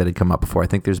Oddities that had come out before. I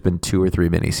think there's been 2 or 3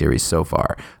 miniseries so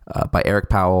far by Eric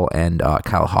Powell and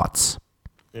Kyle Hotz.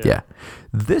 Yeah.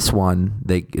 This one,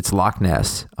 it's Loch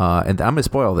Ness, and I'm going to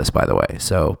spoil this, by the way,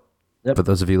 so... Yep. For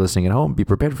those of you listening at home, be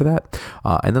prepared for that.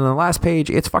 And then on the last page,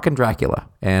 it's fucking Dracula,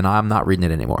 and I'm not reading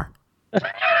it anymore.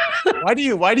 Why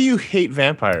do you hate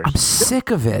vampires? I'm sick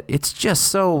of it. It's just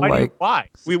so why?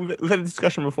 We've had a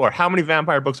discussion before. How many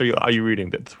vampire books are you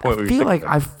reading at this point? I feel like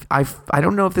I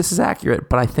don't know if this is accurate,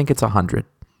 but I think it's 100.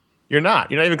 You're not.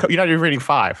 You're not even reading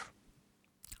 5.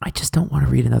 I just don't want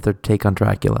to read another take on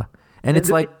Dracula, and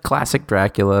it's like classic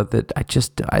Dracula that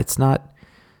it's not.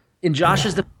 In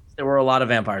Josh's defense, there were a lot of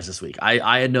vampires this week.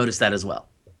 I had noticed that as well.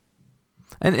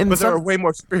 But there are way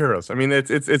more superheroes. I mean,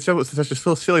 it's such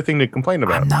a silly thing to complain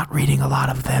about. I'm not reading a lot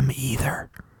of them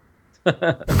either.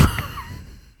 Well,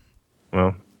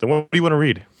 then what do you want to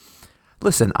read?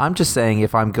 Listen, I'm just saying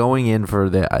if I'm going in for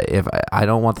if I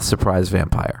don't want the surprise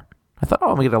vampire. I thought, oh,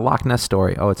 I'm going to get a Loch Ness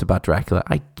story. Oh, it's about Dracula.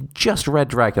 I just read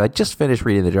Dracula. I just finished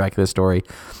reading the Dracula story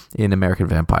in American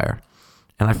Vampire.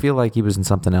 And I feel like he was in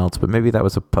something else, but maybe that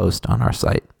was a post on our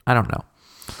site. I don't know.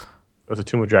 There's a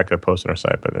Tomb of Dracula post on our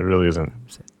site, but there really isn't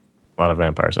a lot of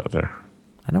vampires out there.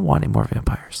 I don't want any more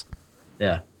vampires.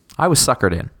 Yeah. I was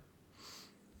suckered in.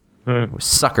 I was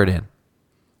suckered in.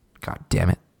 God damn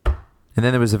it. And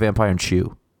then there was a vampire in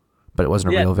Chew, but it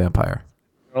wasn't a real vampire.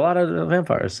 A lot of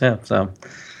vampires, yeah. So,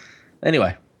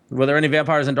 anyway, were there any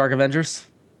vampires in Dark Avengers?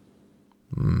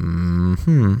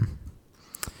 There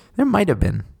might have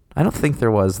been. I don't think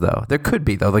there was, though. There could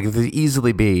be, though. Like, there could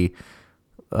easily be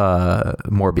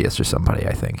Morbius or somebody,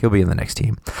 I think. He'll be in the next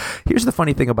team. Here's the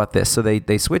funny thing about this. So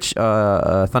they switch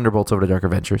Thunderbolts over to Dark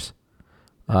Avengers.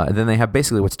 And then they have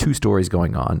basically what's two stories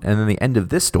going on. And then the end of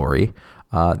this story,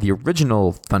 the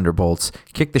original Thunderbolts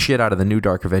kick the shit out of the new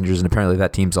Dark Avengers, and apparently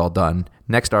that team's all done.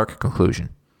 Next arc, conclusion.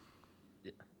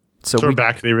 So we're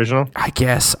back to the original? I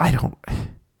guess.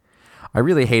 I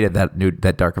really hated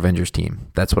that Dark Avengers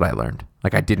team. That's what I learned.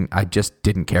 Like I just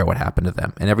didn't care what happened to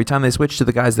them. And every time they switched to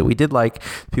the guys that we did like,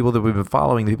 people that we've been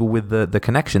following, the people with the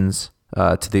connections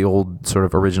to the old sort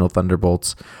of original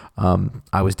Thunderbolts,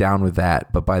 I was down with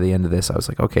that. But by the end of this, I was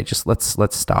like, okay, just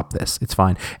let's stop this. It's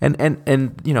fine.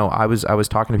 And you know, I was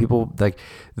talking to people like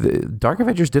the Dark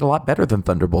Avengers did a lot better than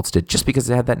Thunderbolts did, just because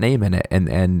they had that name in it.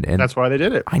 And that's why they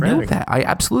did it. I know that. I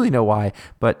absolutely know why,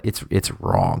 but it's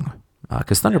wrong.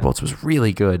 Because Thunderbolts was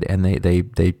really good, and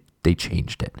they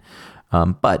changed it.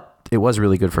 But it was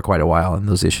really good for quite a while, and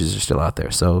those issues are still out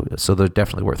there. So they're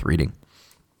definitely worth reading.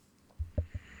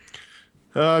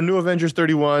 New Avengers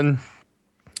 31,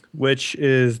 which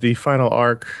is the final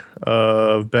arc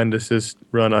of Bendis'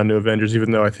 run on New Avengers,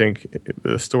 even though I think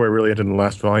the story really ended in the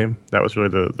last volume. That was really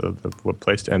the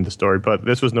place to end the story. But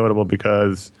this was notable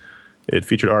because it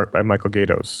featured art by Michael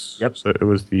Gaydos. Yep. So it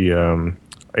was the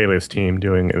Alias team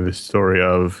doing this story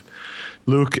of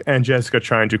Luke and Jessica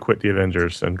trying to quit the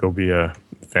Avengers and go be a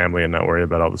family and not worry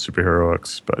about all the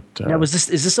superheroics. But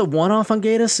is this a one-off on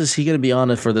Gatiss? Is he going to be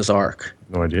on it for this arc?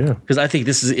 No idea. Because I think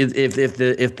this is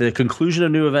if the conclusion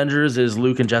of New Avengers is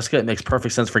Luke and Jessica, it makes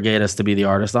perfect sense for Gatiss to be the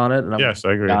artist on it. And yes,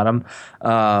 I agree. Got him.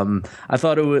 I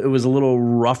thought it was a little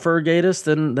rougher Gatiss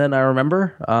than I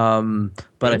remember,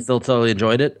 but I still totally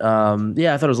enjoyed it.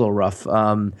 Yeah, I thought it was a little rough.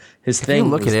 His if thing. You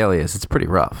look at Alias, it's pretty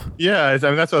rough. Yeah, I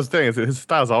mean that's what I was saying. His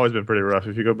style's always been pretty rough.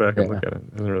 If you go back and look at it,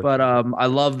 really but I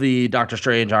love the Doctor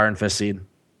Strange Iron Fist scene.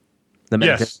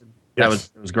 Yes. That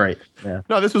was great. Yeah.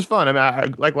 No, this was fun. I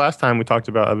mean, like last time we talked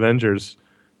about Avengers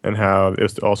and how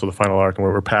it's also the final arc, and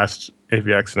we're past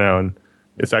AVX now, and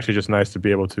it's actually just nice to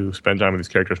be able to spend time with these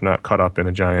characters, not caught up in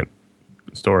a giant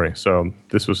story. So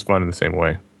this was fun in the same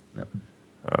way. Yep.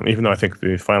 Even though I think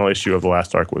the final issue of the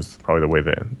last arc was probably the way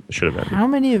that it should have ended. How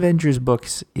many Avengers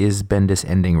books is Bendis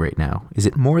ending right now? Is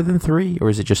it more than 3, or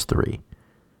is it just 3?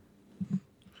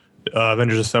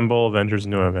 Avengers Assemble, Avengers,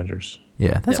 New Avengers.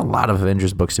 Yeah, that's a lot of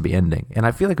Avengers books to be ending. And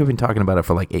I feel like we've been talking about it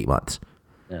for like 8 months.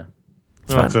 Yeah.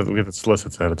 We get the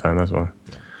solicits ahead of time, that's why.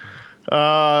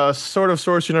 Sword of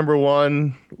Sorcery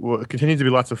 #1 continues to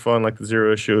be lots of fun, like the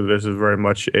Zero issue. This is very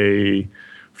much a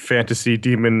fantasy,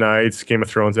 Demon Knights, Game of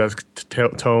Thrones-esque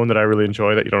tone that I really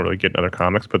enjoy that you don't really get in other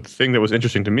comics. But the thing that was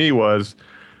interesting to me was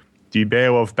the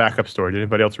Beowulf backup story. Did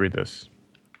anybody else read this?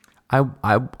 I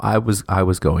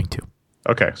was going to.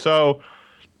 Okay, so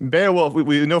Beowulf,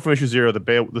 we know from issue 0 that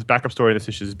this backup story in this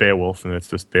issue is Beowulf, and it's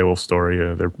this Beowulf story.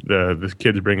 The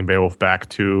kids are bringing Beowulf back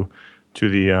to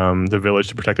the village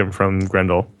to protect him from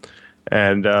Grendel.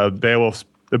 And Beowulf's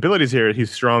abilities here,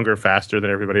 he's stronger, faster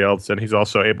than everybody else, and he's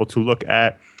also able to look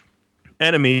at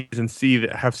enemies and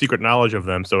have secret knowledge of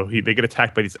them. So they get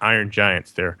attacked by these iron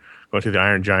giants. They're going to the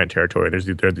iron giant territory.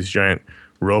 There are these giant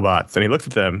robots, and he looks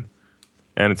at them,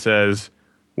 and it says,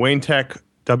 Wayne Tech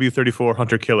W-34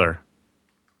 Hunter Killer.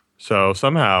 So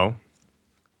somehow,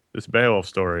 this Beowulf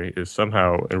story is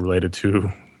somehow related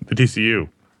to the DCU.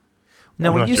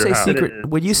 Now, when you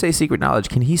say secret knowledge,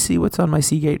 can he see what's on my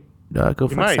Seagate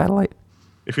GoFund satellite?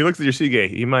 If he looks at your Seagate,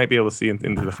 he might be able to see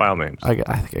into the file names. I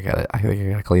think I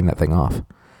gotta clean that thing off.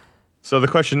 So the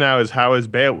question now is, how is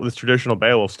this traditional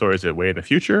Beowulf story? Is it way in the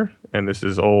future, and this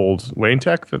is old Wayne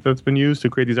tech that's been used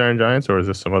to create these iron giants, or is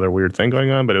this some other weird thing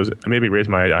going on? But it maybe raised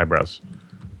my eyebrows.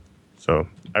 So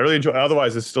I really enjoy.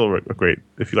 Otherwise, it's still great.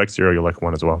 If you like Zero, you'll like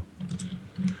 1 as well.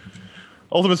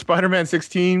 Ultimate Spider-Man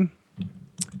 16.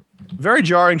 Very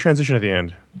jarring transition at the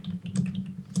end.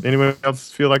 Anyone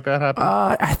else feel like that happened?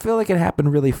 I feel like it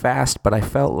happened really fast, but I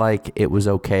felt like it was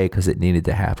okay because it needed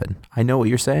to happen. I know what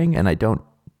you're saying, and I don't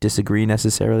disagree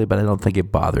necessarily, but I don't think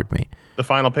it bothered me. The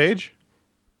final page?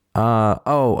 I'm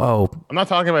not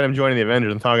talking about him joining the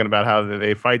Avengers. I'm talking about how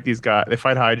they fight these guys. They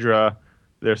fight Hydra.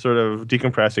 They're sort of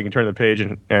decompressing and turn the page,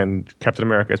 and Captain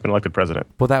America has been elected president.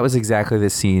 Well, that was exactly the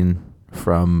scene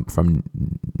from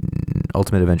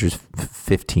Ultimate Avengers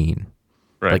 15.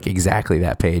 Right. Like exactly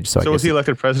that page. So was he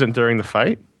elected president during the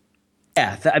fight?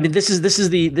 Yeah, I mean, this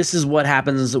is what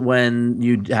happens when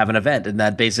you have an event, and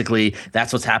that basically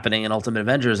that's what's happening in Ultimate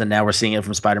Avengers, and now we're seeing it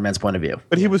from Spider-Man's point of view.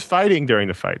 But he was fighting during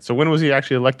the fight, so when was he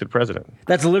actually elected president?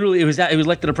 That's literally he was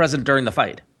elected a president during the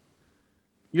fight.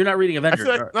 You're not reading Avengers.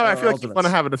 I feel like you want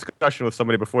to have a discussion with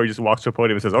somebody before he just walks to a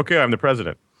podium and says, "Okay, I'm the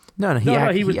president." No,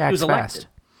 he was elected.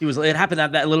 fast. It happened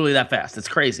that literally that fast. It's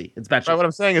crazy. It's bad. Right, what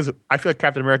I'm saying is, I feel like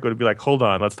Captain America would be like, "Hold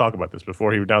on, let's talk about this,"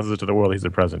 before he announces it to the world he's the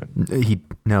president.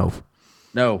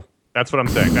 No. That's what I'm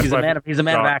saying. He's a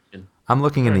man of action. I'm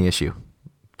looking in the issue.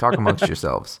 Talk amongst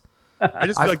yourselves. I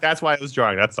just feel like that's why I was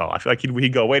drawing. That's all. I feel like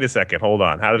he'd go, "Wait a second, hold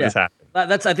on. How did this happen?"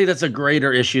 I think that's a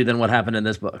greater issue than what happened in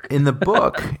this book. In the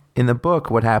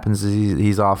book, what happens is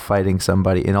he's off fighting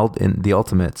somebody in the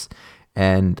Ultimates,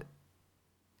 and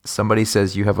somebody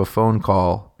says, "You have a phone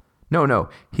call." No,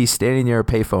 he's standing near a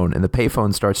payphone, and the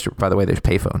payphone starts to. By the way, there's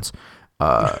payphones.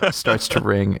 Starts to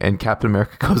ring, and Captain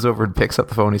America goes over and picks up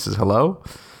the phone. He says, "Hello,"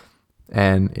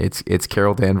 and it's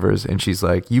Carol Danvers, and she's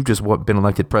like, "You've just been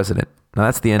elected president." Now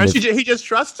that's the end. And he just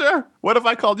trusts her. What if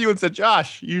I called you and said,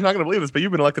 "Josh, you're not going to believe this, but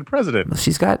you've been elected president"?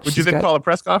 Would you then call a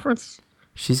press conference?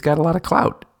 She's got a lot of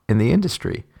clout in the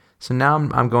industry. So now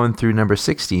I'm going through number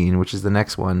 16, which is the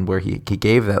next one where he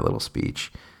gave that little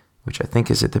speech, which I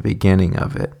think is at the beginning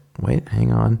of it. Wait,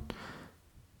 hang on.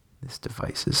 This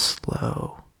device is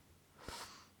slow.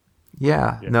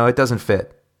 Yeah. No, it doesn't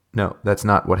fit. No, that's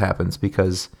not what happens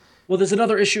because... Well, there's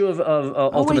another issue of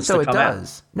Ultimates to come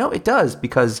out. No, it does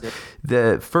because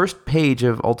the first page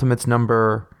of Ultimates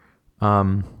number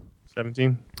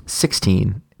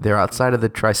 16, they're outside of the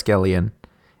Triskelion,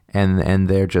 and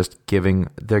they're just giving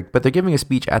a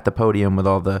speech at the podium with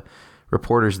all the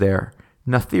reporters there.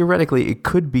 Now, theoretically, it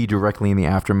could be directly in the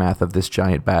aftermath of this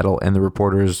giant battle, and the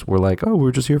reporters were like, "Oh,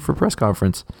 we're just here for a press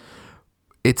conference."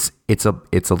 It's a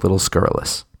little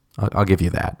scurrilous. I'll give you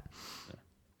that.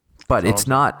 But it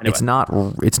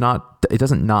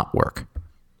doesn't not work.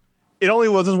 It only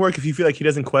doesn't work if you feel like he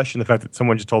doesn't question the fact that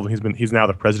someone just told him he's now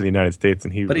the president of the United States,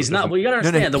 and But he's not. Well, you got to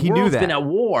understand, the world's been at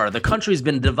war. The country's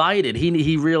been divided.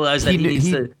 He realized that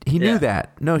he knew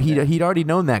that. No, he'd already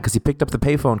known that because he picked up the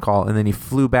payphone call and then he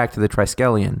flew back to the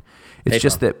Triskelion. It's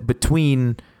just that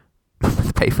between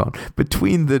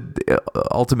the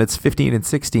Ultimates 15 and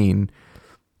 16,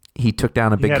 he took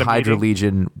down a big Hydra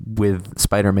Legion with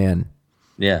Spider-Man.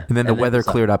 Yeah. And then the weather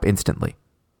cleared up instantly.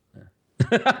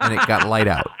 And it got light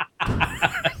out.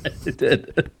 It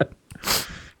did.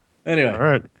 Anyway. All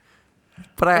right.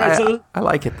 But I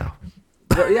like it, though.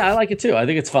 Well, yeah, I like it, too. I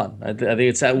think it's fun. I think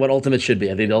it's what Ultimate should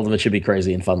be. I think the Ultimate should be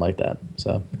crazy and fun like that.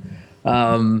 So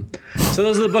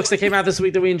those are the books that came out this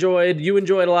week that we enjoyed. You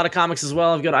enjoyed a lot of comics as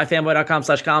well. If you go to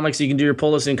ifanboy.com/comics, you can do your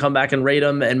pull list and come back and rate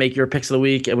them and make your picks of the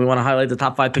week. And we want to highlight the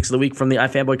top 5 picks of the week from the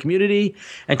iFanboy community.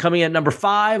 And coming in at number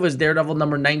 5 was Daredevil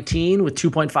number 19 with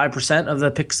 2.5% of the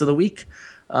picks of the week.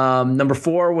 Number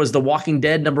 4 was The Walking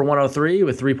Dead number 103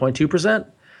 with 3.2%.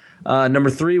 Number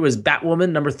 3 was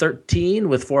Batwoman number 13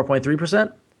 with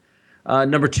 4.3%.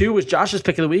 Number 2 was Josh's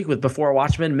pick of the week with Before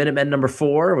Watchmen, Minutemen number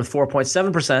 4 with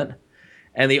 4.7%.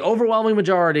 And the overwhelming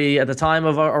majority at the time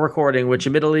of our recording, which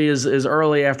admittedly is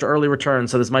early after early return,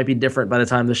 so this might be different by the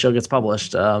time the show gets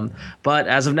published. But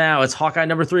as of now, it's Hawkeye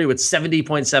number 3 with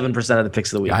 70.7% of the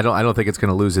picks of the week. I don't think it's going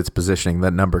to lose its positioning.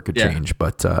 That number could change,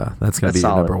 but that's going to be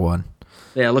the number 1.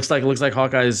 Yeah, it looks like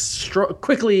Hawkeye's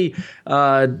quickly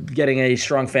getting a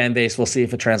strong fan base. We'll see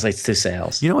if it translates to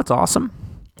sales. You know what's awesome?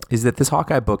 Is that this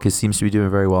Hawkeye book seems to be doing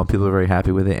very well, and people are very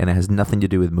happy with it, and it has nothing to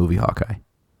do with movie Hawkeye.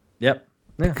 Yep.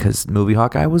 Yeah. Because movie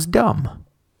Hawkeye was dumb.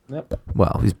 Yep.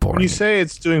 Well, he's boring. When you say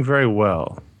it's doing very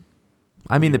well,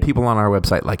 I mean the people on our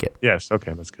website like it. Yes,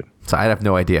 okay, that's good. So I have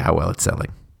no idea how well it's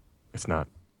selling. It's not.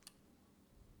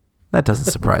 That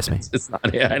doesn't surprise me. It's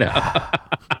not. Yeah, I know.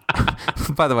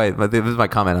 By the way, this is my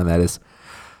comment on that is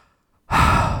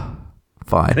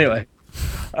fine. Anyway.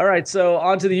 All right, so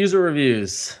on to the user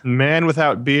reviews. Man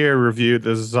Without Beer reviewed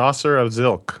The Saucer of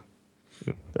Zilk.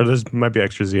 Or there might be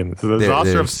extra Z in this. The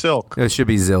Saucer of Silk. It should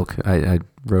be Zilk. I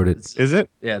wrote it. Is it?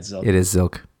 Yeah, it's Zilk. It is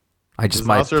Zilk. I just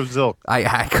The Saucer of Zilk.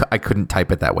 I couldn't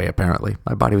type it that way, apparently.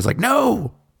 My body was like,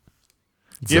 no!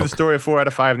 You have the story of 4 out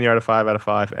of 5 and the art of 5 out of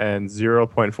 5, and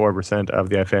 0.4% of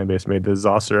the fan base made The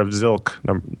Saucer of Zilk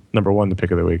number 1 the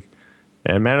pick of the week.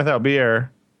 And Man Without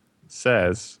Beer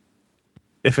says,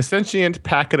 If a sentient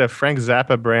packet of Frank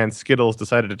Zappa brand Skittles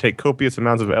decided to take copious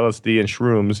amounts of LSD and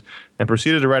shrooms and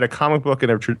proceeded to write a comic book in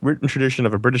a written tradition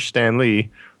of a British Stan Lee,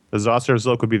 the Zosser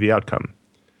Zilk would be the outcome.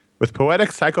 With poetic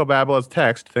psychobabble as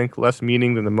text, think less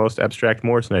meaning than the most abstract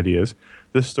Morrison ideas,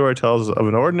 this story tells of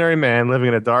an ordinary man living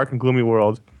in a dark and gloomy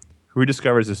world who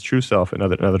rediscovers his true self in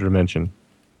another dimension.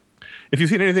 If you've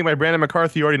seen anything by Brandon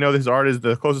McCarthy, you already know that his art is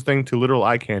the closest thing to literal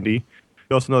eye candy.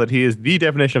 You also know that he is the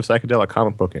definition of psychedelic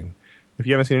comic booking. If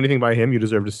you haven't seen anything by him, you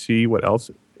deserve to see what else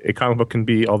a comic book can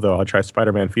be, although I'll try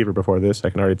Spider-Man Fever before this.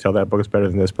 I can already tell that book is better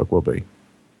than this book will be.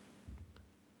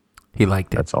 He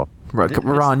liked it. That's all.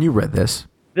 Ron, you read this.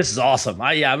 This is awesome.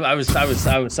 I was so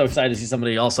excited to see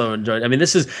somebody also enjoy it. I mean,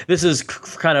 this is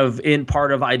kind of in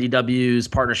part of IDW's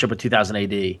partnership with 2000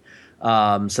 AD.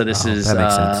 So this is that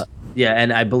makes sense. Yeah,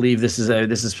 and I believe I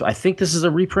think this is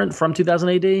a reprint from 2000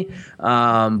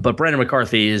 AD. But Brandon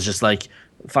McCarthy is just like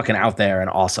fucking out there and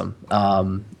awesome.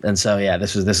 And so yeah,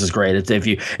 this is great. It's, if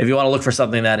you want to look for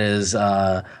something that is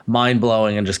mind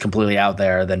blowing and just completely out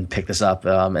there, then pick this up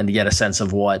and to get a sense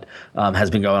of what has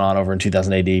been going on over in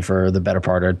 2000 AD for the better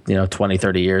part of 20,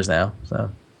 30 years now. So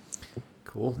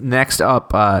cool. Next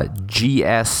up,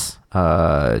 GS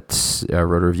wrote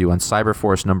a review on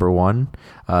Cyberforce #1.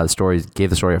 Gave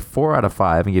the story a 4 out of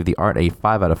 5 and gave the art a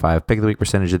 5 out of 5. Pick of the week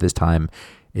percentage at this time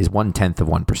is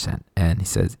 0.1%. And he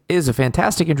says, it is a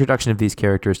fantastic introduction of these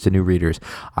characters to new readers.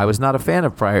 I was not a fan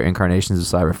of prior incarnations of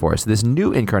Cyberforce. This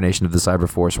new incarnation of the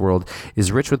Cyberforce world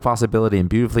is rich with possibility and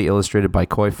beautifully illustrated by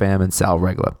Koi Pham and Sal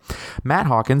Regla. Matt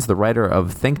Hawkins, the writer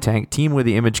of Think Tank, Team with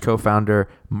the Image co-founder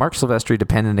Mark Silvestri, to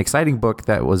pen an exciting book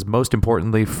that was most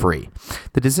importantly free.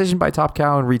 The decision by Top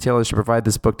Cow and retailers to provide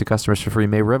this book to customers for free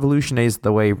may revolutionize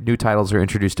the way new titles are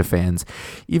introduced to fans.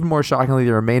 Even more shockingly,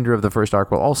 the remainder of the first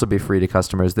arc will also be free to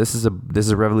customers. This is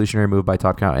a revolutionary move by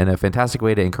Top Cow and a fantastic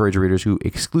way to encourage readers who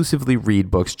exclusively read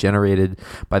books generated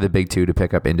by the big two to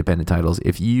pick up independent titles.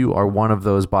 If you are one of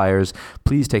those buyers,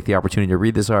 please take the opportunity to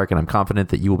read this arc, and I'm confident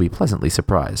that you will be pleasantly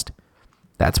surprised.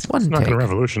 That's one take. It's not going to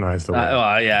revolutionize the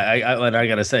world. Yeah, I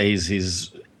gotta say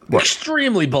he's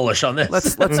extremely bullish on this.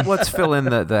 Let's fill in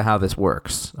the how this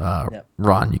works.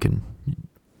 Ron, you can.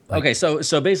 Okay, so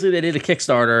basically they did a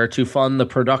Kickstarter to fund the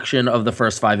production of the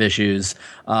first 5 issues,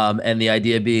 and the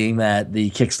idea being that the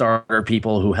Kickstarter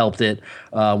people who helped it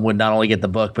would not only get the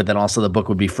book, but then also the book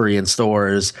would be free in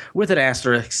stores with an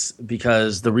asterisk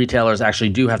because the retailers actually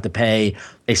do have to pay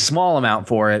a small amount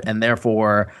for it, and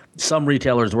therefore some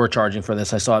retailers were charging for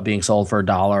this. I saw it being sold for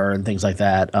 $1 and things like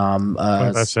that.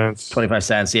 25 cents. 25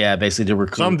 cents, yeah, basically to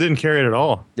recoup. Some didn't carry it at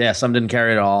all. Yeah, some didn't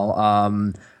carry it at all.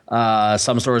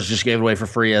 Some stores just gave it away for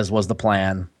free, as was the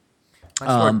plan.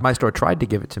 My store tried to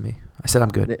give it to me. I said I'm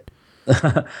good.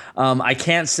 I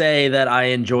can't say that I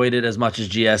enjoyed it as much as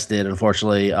GS did,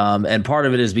 unfortunately. And part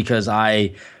of it is because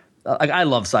I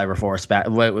love Cyberforce back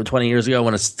 20 years ago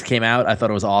when it came out. I thought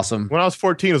it was awesome. When I was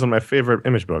 14, it was one of my favorite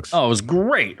Image books. Oh, it was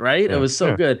great, right? Yeah, it was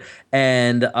so good.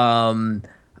 And I'm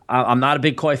not a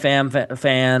big Koi Pham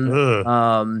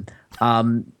fan.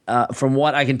 From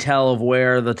what I can tell of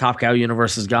where the Top Cow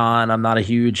universe has gone, I'm not a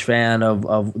huge fan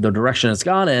of the direction it's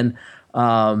gone in.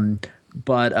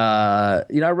 But I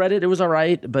read it. It was all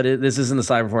right, but this isn't the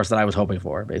Cyberforce that I was hoping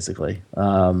for, basically.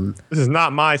 This is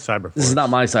not my Cyberforce. This is not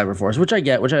my Cyberforce, which I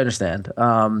get, which I understand.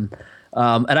 And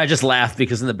I just laughed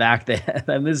because in the back they had,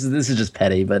 and this is just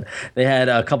petty, but they had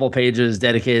a couple pages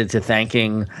dedicated to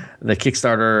thanking the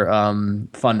Kickstarter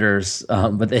funders,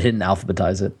 but they didn't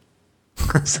alphabetize it.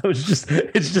 So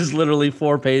it's just literally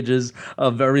 4 pages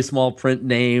of very small print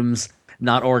names,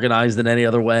 not organized in any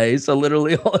other way. So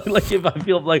literally, like if I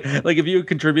feel like if you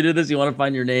contributed this, you want to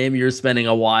find your name, you're spending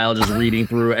a while just reading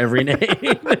through every name.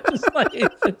 It's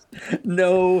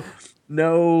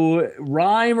no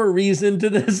rhyme or reason to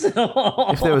this at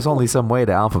all. If there was only some way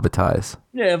to alphabetize.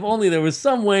 Yeah, if only there was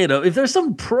some way to. If there's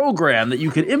some program that you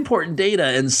could import data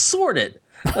and sort it.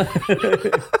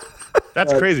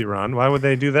 That's crazy, Ron. Why would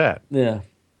they do that? Yeah,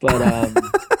 but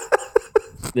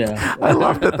yeah. I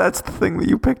love that. That's the thing that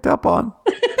you picked up on.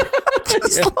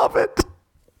 Just love it.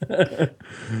 But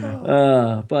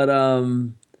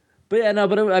yeah, no.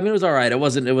 But it was all right. It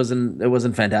wasn't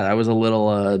fantastic. I was a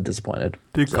little disappointed.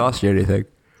 Didn't cost you anything.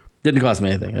 Didn't cost me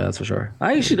anything. Yeah, that's for sure.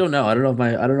 I actually don't know. I don't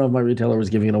know if my retailer was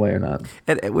giving it away or not.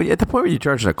 At the point where you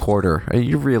charge a quarter,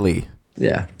 you really.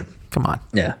 Yeah. Come on.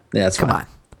 Yeah. That's fine. Come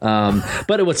on.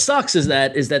 But what sucks is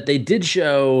that they did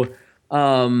show,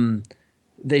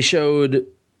 they showed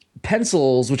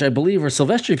pencils, which I believe are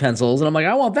Silvestri pencils, and I'm like,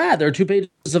 I want that. There are 2 pages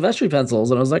of Silvestri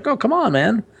pencils, and I was like, oh, come on,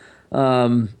 man.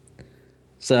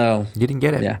 So you didn't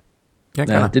get it. Yeah,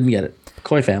 no, didn't get it.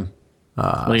 Koi Pham.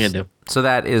 What are you gonna do? So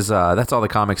that's all the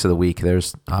comics of the week. There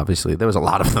was a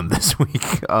lot of them this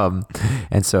week,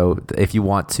 and so if you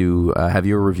want to have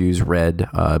your reviews read,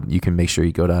 you can make sure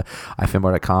you go to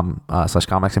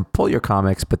ifanboy.com/comics and pull your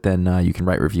comics. But then you can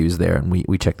write reviews there, and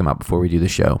we check them out before we do the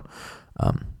show.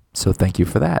 So thank you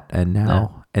for that. And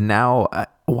now,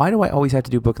 why do I always have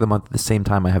to do book of the month at the same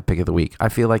time I have pick of the week? I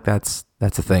feel like that's a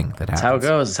thing that happens. That's how it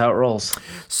goes. It's how it rolls.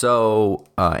 So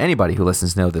anybody who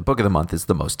listens know that book of the month is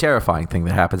the most terrifying thing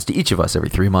that happens to each of us every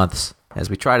 3 months as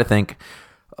we try to think,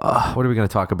 what are we going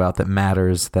to talk about that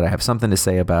matters, that I have something to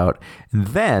say about? And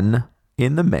then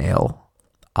in the mail,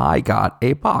 I got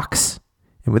a box.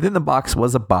 And within the box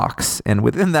was a box. And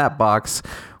within that box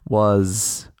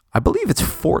was, I believe it's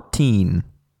 14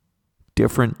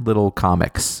 different little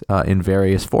comics in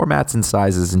various formats and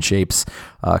sizes and shapes,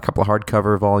 a couple of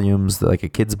hardcover volumes, like a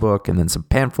kid's book, and then some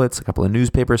pamphlets, a couple of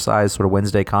newspaper size, sort of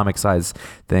Wednesday comic size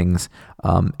things.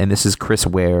 And this is Chris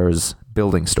Ware's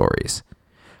Building Stories.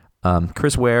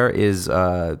 Chris Ware is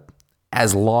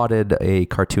as lauded a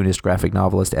cartoonist graphic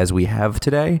novelist as we have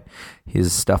today.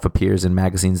 His stuff appears in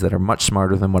magazines that are much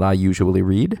smarter than what I usually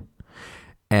read.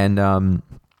 And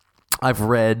I've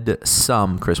read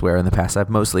some Chris Ware in the past.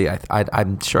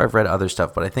 I'm sure I've read other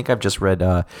stuff, but I think I've just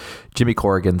read Jimmy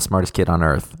Corrigan, Smartest Kid on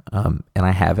Earth, and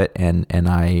I have it, and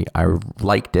I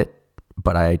liked it,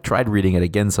 but I tried reading it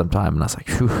again sometime, and I was like,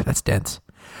 phew, that's dense.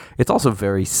 It's also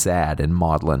very sad and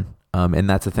maudlin, and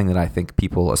that's a thing that I think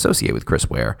people associate with Chris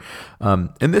Ware.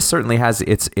 And this certainly has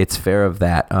its fare of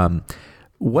that.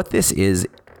 What this is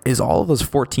all of those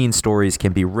 14 stories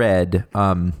can be read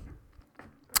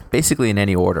basically in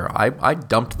any order. I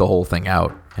dumped the whole thing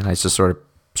out, and I just sort of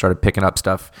started picking up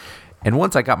stuff. And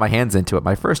once I got my hands into it,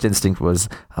 my first instinct was,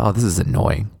 oh, this is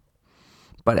annoying.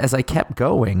 But as I kept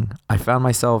going, I found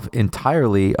myself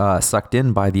entirely sucked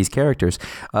in by these characters.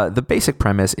 The basic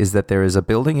premise is that there is a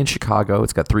building in Chicago.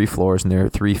 It's got 3 floors, and there are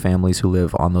 3 families who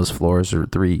live on those floors, or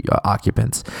 3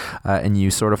 occupants. And you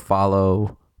sort of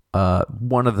follow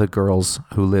one of the girls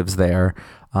who lives there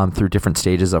through different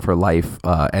stages of her life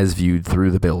as viewed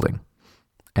through the building.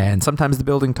 And sometimes the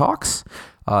building talks.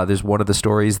 There's one of the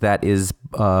stories that is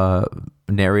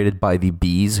narrated by the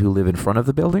bees who live in front of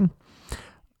the building.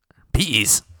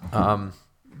 Bees!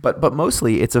 But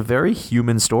mostly it's a very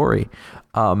human story.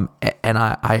 And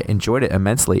I enjoyed it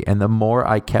immensely. And the more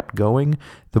I kept going,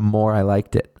 the more I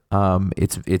liked it.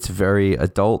 It's very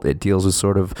adult. It deals with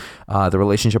sort of the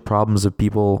relationship problems of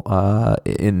people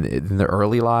in their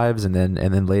early lives, and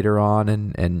then later on,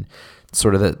 and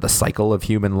sort of the cycle of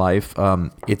human life.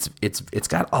 It's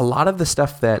got a lot of the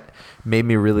stuff that made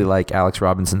me really like Alex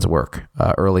Robinson's work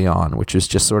early on, which is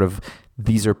just sort of,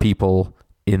 these are people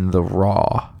in the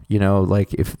raw. You know, like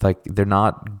they're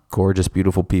not gorgeous,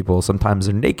 beautiful people. Sometimes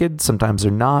they're naked, sometimes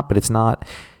they're not. But it's not,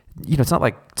 it's not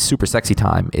like super sexy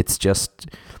time. It's just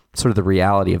sort of the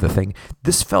reality of the thing.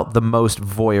 This felt the most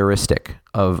voyeuristic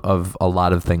of a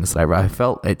lot of things that I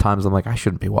felt at times. I'm like, I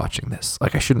shouldn't be watching this.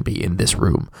 Like, I shouldn't be in this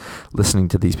room listening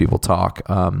to these people talk.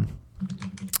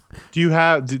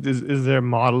 Is there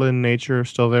maudlin nature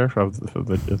still there of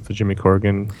the Jimmy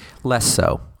Corrigan? Less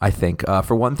so, I think.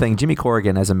 For one thing, Jimmy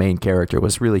Corrigan as a main character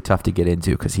was really tough to get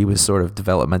into because he was sort of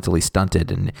developmentally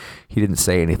stunted and he didn't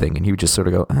say anything, and he would just sort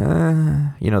of go,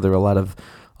 there were a lot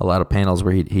of panels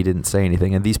where he didn't say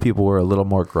anything, and these people were a little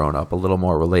more grown up, a little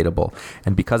more relatable,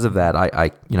 and because of that,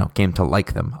 I came to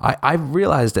like them. I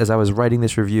realized as I was writing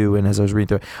this review and as I was reading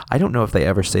through it, I don't know if they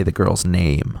ever say the girl's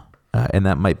name. And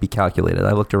that might be calculated.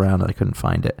 I looked around and I couldn't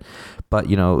find it. But,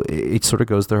 it sort of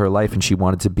goes through her life, and she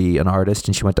wanted to be an artist,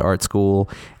 and she went to art school,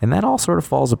 and that all sort of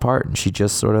falls apart, and she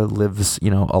just sort of lives,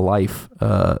 a life,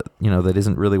 that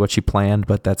isn't really what she planned,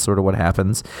 but that's sort of what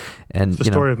happens. And it's the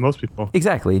story of most people.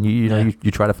 Exactly. And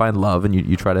you try to find love, and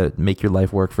you try to make your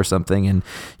life work for something, and,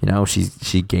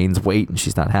 she gains weight, and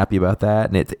she's not happy about that.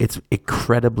 And it's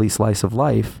incredibly slice of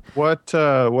life. What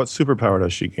superpower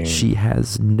does she gain? She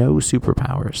has no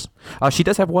superpowers. She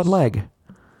does have one leg.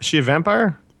 Is she a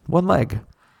vampire? One leg.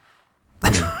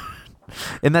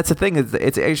 And that's the thing,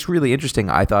 it's really interesting,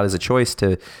 I thought, as a choice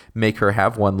to make her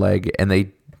have one leg, and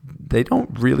they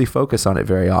don't really focus on it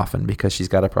very often because she's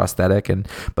got a prosthetic,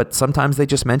 but sometimes they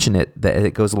just mention it, that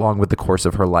it goes along with the course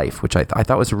of her life, which I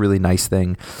thought was a really nice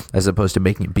thing, as opposed to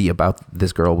making it be about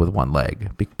this girl with one leg.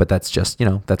 But that's just,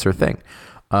 that's her thing.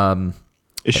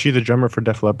 Is she the drummer for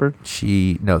Def Leppard?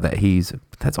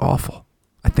 That's awful.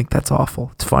 I think that's awful.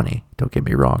 It's funny. Don't get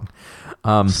me wrong.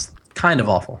 It's kind of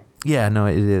awful. Yeah, no,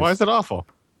 it is. Why is it awful?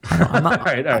 I'm not, all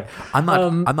right.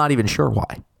 I'm not even sure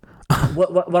why.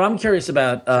 What I'm curious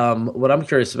about,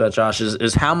 Josh,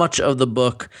 is how much of the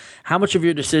book, how much of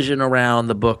your decision around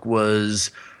the book was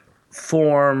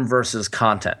form versus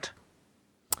content?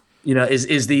 You know,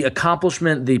 is the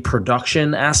accomplishment the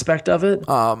production aspect of it,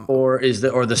 or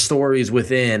the stories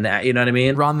within? You know what I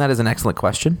mean, Ron? That is an excellent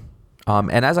question.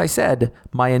 And as I said,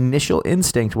 my initial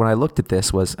instinct when I looked at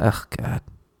this was, oh God.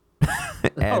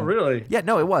 Oh, really? Yeah,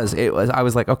 no, it was. I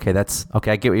was like, okay, that's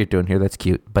okay. I get what you're doing here. That's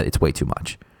cute, but it's way too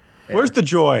much. Where's the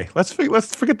joy? Let's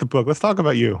forget the book. Let's talk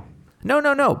about you.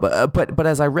 No. But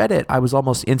as I read it, I was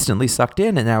almost instantly sucked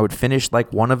in, and I would finish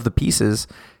like one of the pieces,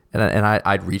 and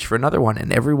I'd reach for another one,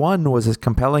 and every one was as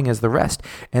compelling as the rest.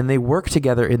 And they work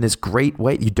together in this great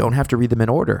way. You don't have to read them in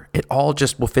order. It all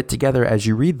just will fit together as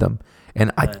you read them.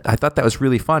 And I thought that was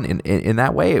really fun. In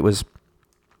that way, it was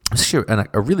sure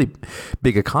a really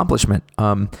big accomplishment.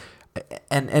 And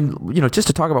you know, just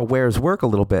to talk about Ware's work a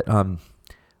little bit,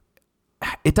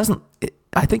 it doesn't.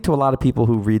 I think to a lot of people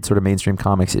who read sort of mainstream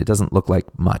comics, it doesn't look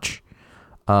like much.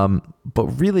 But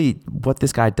really, what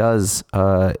this guy does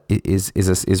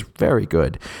is very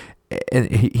good.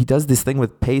 And he does this thing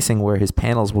with pacing where his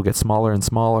panels will get smaller and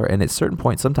smaller, and at a certain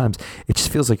point, sometimes it just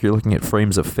feels like you're looking at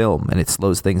frames of film, and it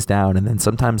slows things down. And then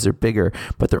sometimes they're bigger,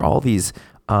 but they're all these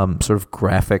sort of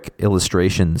graphic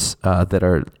illustrations that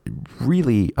are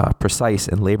really precise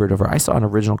and labored over. I saw an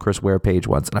original Chris Ware page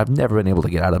once, and I've never been able to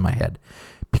get out of my head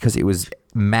because it was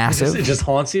massive. It just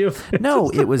haunts you? No,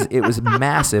 it was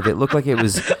massive. It looked like it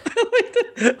was.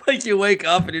 Like you wake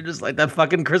up and you're just like that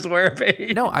fucking Chris Ware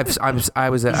page. No, I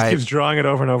keeps drawing it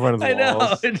over and over on his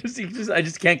walls. I know. I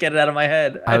just can't get it out of my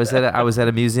head. I was at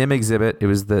a museum exhibit. It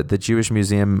was the Jewish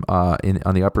Museum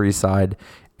on the Upper East Side,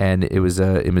 and it was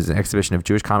an exhibition of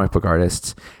Jewish comic book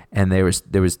artists. And there was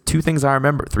three things I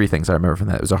remember from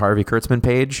that. It was a Harvey Kurtzman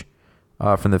page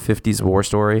from the 50s war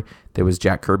story. There was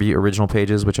Jack Kirby original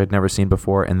pages, which I'd never seen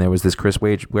before, and there was this Chris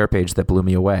Ware page that blew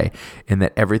me away. In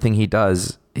that everything he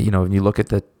does, you know, when you look at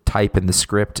the type and the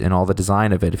script and all the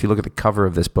design of it, if you look at the cover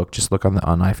of this book, just look on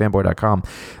ifanboy.com,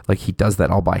 like he does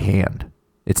that all by hand.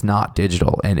 It's not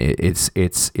digital, and it's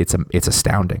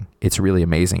astounding. It's really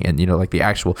amazing. And you know, like the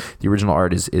original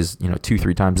art is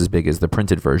 2-3 times as big as the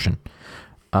printed version.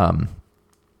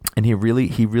 And he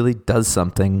really does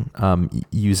something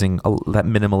using that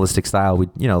minimalistic style.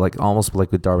 Like almost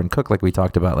like with Darwin Cook, like we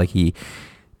talked about.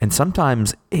 And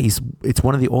sometimes it's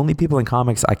one of the only people in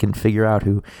comics I can figure out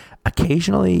who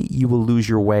occasionally you will lose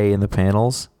your way in the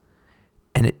panels,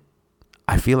 and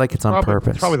I feel like it's on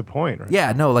purpose. That's probably the point, right?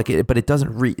 Yeah, no, but it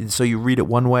doesn't read. So you read it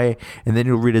one way, and then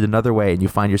you'll read it another way, and you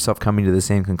find yourself coming to the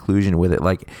same conclusion with it.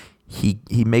 Like he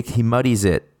muddies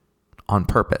it on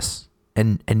purpose.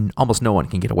 And almost no one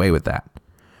can get away with that.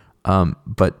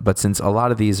 But since a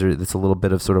lot of these it's a little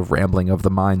bit of sort of rambling of the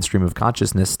mind, stream of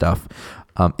consciousness stuff,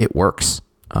 it works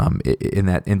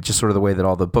in just sort of the way that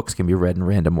all the books can be read in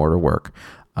random order work.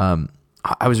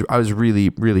 I was really,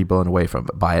 really blown away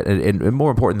by it, and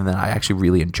more important than that, I actually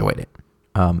really enjoyed it.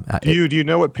 Do you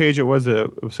know what page it was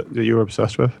that you were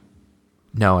obsessed with?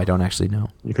 No, I don't actually know.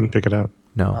 You couldn't pick it out?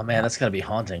 No. Oh man, that's gonna be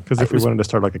haunting. Because if we wanted to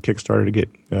start like a Kickstarter to get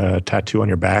a tattoo on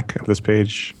your back of this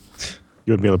page,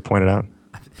 you would be able to point it out.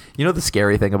 You know, the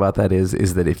scary thing about that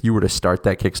is that if you were to start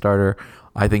that Kickstarter,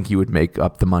 I think you would make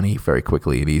up the money very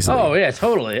quickly and easily. Oh yeah,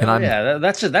 totally. And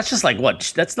that's just like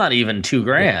what? That's not even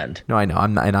 $2,000. No, I know.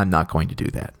 I'm not going to do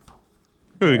that.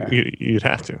 You'd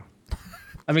have to.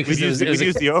 I mean, we use the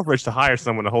overage to hire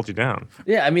someone to hold you down.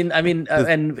 Yeah, I mean,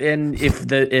 and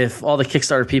if all the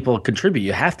Kickstarter people contribute,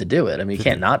 you have to do it. I mean, you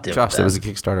can't not do it. Josh, there was a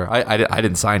Kickstarter. I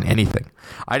didn't sign anything.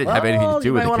 I didn't have anything to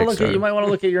do with the Kickstarter. You might want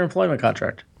to look at your employment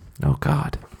contract. Oh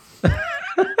God.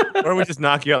 Or we just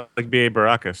knock you out like B.A.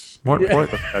 Baracus. More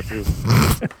important than tattoos.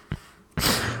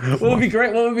 What would be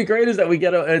great is that we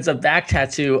get it's a back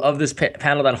tattoo of this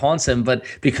panel that haunts him, but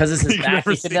because it's his back,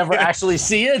 he can never actually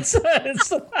see it.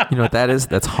 You know what that is?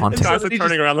 That's haunting. Constantly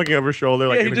turning around, looking over his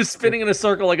shoulder. Yeah, he's just spinning in a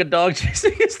circle like a dog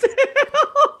chasing his tail.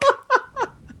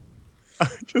 I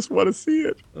just want to see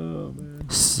it. Oh man.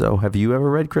 So, have you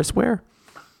ever read Chris Ware?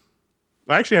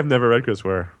 I actually have never read Chris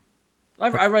Ware.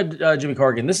 I read Jimmy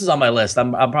Corrigan. This is on my list.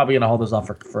 I'm probably gonna hold this off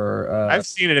for I've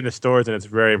seen it in the stores and it's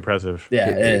very impressive. Yeah,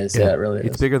 it is. Yeah, it really is.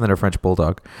 It's bigger than a French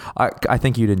bulldog. I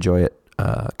think you'd enjoy it,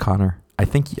 Connor. I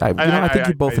think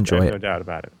you'd both enjoy it. No doubt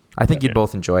about it. I think you'd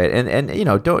both enjoy it, and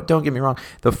don't get me wrong.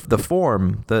 The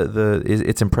form,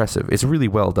 it's impressive. It's really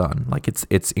well done. Like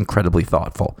it's incredibly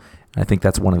thoughtful. I think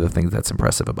that's one of the things that's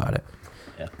impressive about it.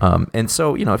 Yeah. And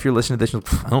so, if you're listening to this,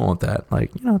 I don't want that.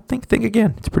 Think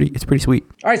again. It's pretty sweet.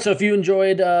 All right. So if you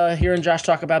enjoyed hearing Josh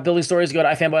talk about building stories, go to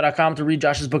ifanboy.com to read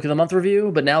Josh's Book of the Month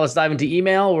review. But now let's dive into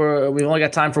email. We've only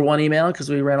got time for one email because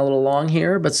we ran a little long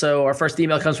here. But so our first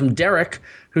email comes from Derek,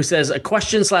 who says a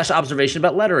question/observation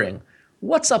about lettering.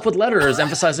 What's up with letterers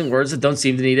emphasizing words that don't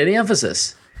seem to need any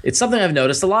emphasis? It's something I've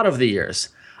noticed a lot over the years.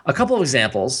 A couple of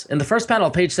examples. In the first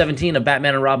panel, page 17 of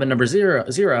Batman and Robin number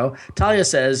 0, Talia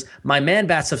says, "My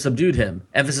man-bats have subdued him,"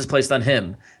 emphasis placed on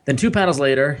him. Then 2 panels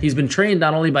later, "He's been trained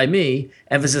not only by me,"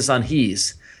 emphasis on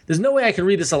he's. There's no way I can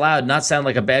read this aloud and not sound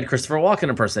like a bad Christopher Walken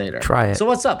impersonator. Try it. So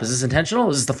what's up? Is this intentional?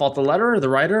 Is this the fault of the letterer or the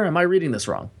writer? Am I reading this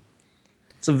wrong?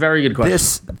 It's a very good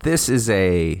question. This is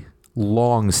a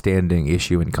long-standing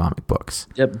issue in comic books.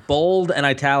 Yep, bold and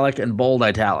italic and bold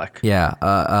italic. Yeah.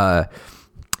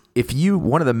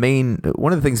 One of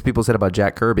the things people said about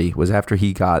Jack Kirby was after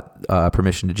he got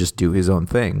permission to just do his own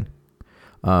thing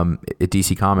at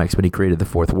DC Comics when he created the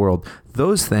Fourth World,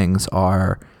 those things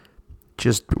are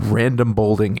just random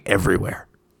bolding everywhere.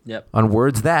 Yep. On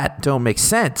words that don't make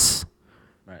sense.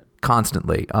 Right.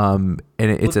 Constantly. And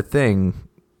it's a thing.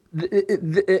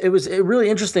 It was really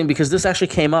interesting because this actually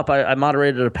came up. I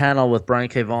moderated a panel with Brian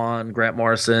K. Vaughan, Grant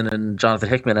Morrison, and Jonathan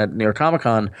Hickman at New York Comic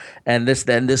Con, and this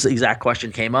exact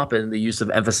question came up in the use of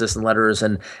emphasis and letters,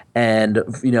 and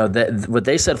what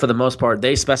they said for the most part,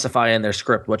 they specify in their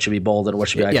script what should be bold and what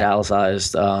should be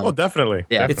italicized. Definitely.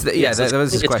 Yeah, that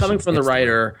was his it's question. coming from the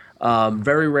writer.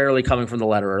 Very rarely coming from the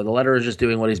letterer. The letterer is just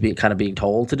doing what he's being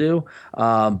told to do.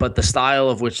 But the style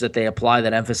of which that they apply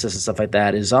that emphasis and stuff like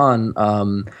that is on,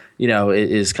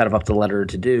 is kind of up to the letterer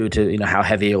to do how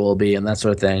heavy it will be and that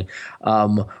sort of thing.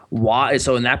 Why?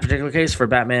 So in that particular case for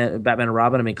Batman and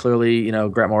Robin, I mean, clearly,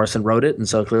 Grant Morrison wrote it, and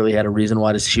so clearly he had a reason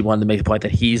why she wanted to make the point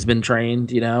that he's been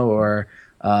trained, or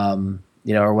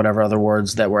whatever other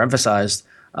words that were emphasized.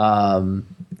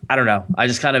 I don't know. I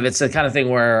just it's the kind of thing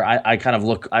where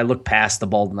I look past the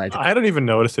bold and I don't even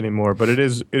notice anymore, but it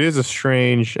is a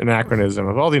strange anachronism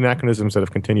of all the anachronisms that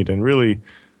have continued, and really,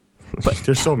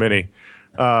 there's so many.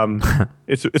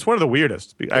 It's one of the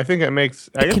weirdest. I think it makes.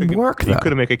 It can work. You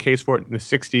could make a case for it in the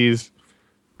 '60s.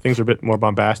 Things were a bit more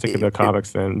bombastic in the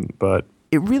comics then, but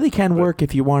it really can work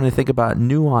if you want to think about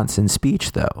nuance in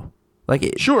speech, though.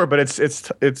 Sure, but it's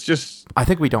just. I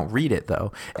think we don't read it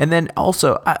though, and then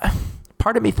also,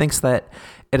 part of me thinks that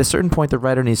at a certain point the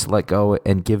writer needs to let go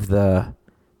and give the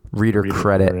reader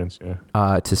credit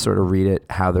to sort of read it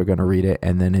how they're going to read it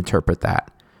and then interpret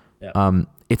that. Yeah.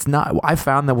 It's not. I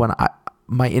found that when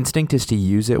my instinct is to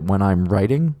use it when I'm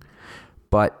writing,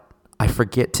 but I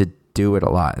forget to do it a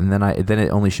lot, and then it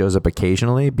only shows up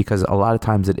occasionally because a lot of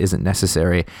times it isn't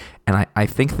necessary, and I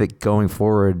think that going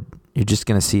forward. You're just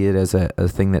going to see it as a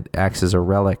thing that acts as a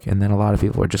relic, and then a lot of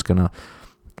people are just going to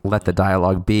let the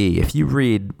dialogue be. If you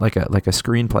read like a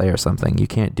screenplay or something, you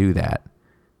can't do that.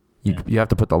 You have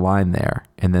to put the line there,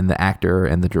 and then the actor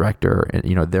and the director,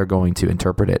 they're going to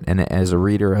interpret it. And as a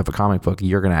reader of a comic book,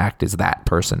 you're going to act as that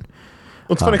person.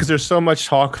 Well, it's funny because there's so much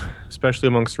talk, especially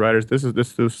amongst writers.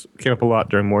 This came up a lot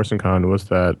during Morrison Con. Was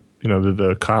that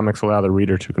the comics allow the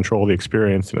reader to control the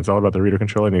experience, and it's all about the reader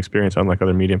controlling the experience, unlike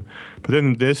other medium. But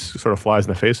then this sort of flies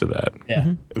in the face of that,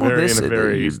 in a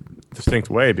very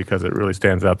distinct way, because it really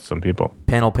stands out to some people.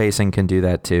 Panel pacing can do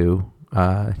that too.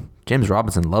 James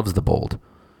Robinson loves the bold.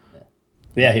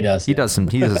 Yeah, he does. He does some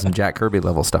Jack Kirby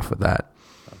level stuff with that.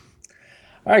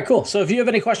 All right, cool. So if you have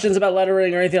any questions about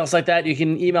lettering or anything else like that, you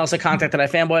can email us at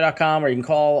contact@ifanboy.com, or you can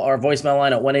call our voicemail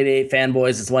line at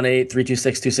 1-888-FANBOYS. It's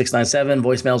 1-888-326-2697.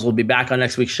 Voicemails will be back on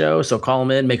next week's show, so call them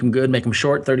in, make them good, make them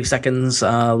short, 30 seconds.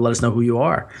 Let us know who you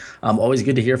are. Always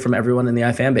good to hear from everyone in the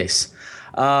iFan base.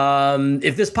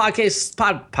 If this podcast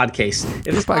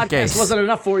wasn't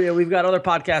enough for you, we've got other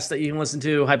podcasts that you can listen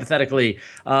to hypothetically.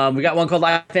 We got one called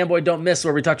Fanboy Don't Miss,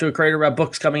 where we talk to a creator about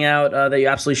books coming out that you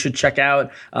absolutely should check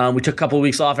out. We took a couple of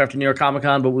weeks off after New York Comic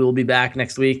Con, but we will be back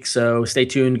next week, so stay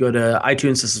tuned. Go to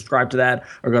iTunes to subscribe to that,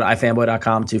 or go to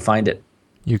ifanboy.com to find it.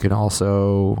 You can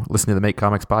also listen to the Make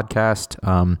Comics podcast.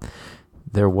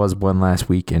 There was one last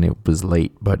week and it was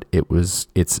late, but it's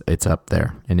up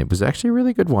there, and it was actually a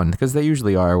really good one, because they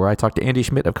usually are, where I talked to Andy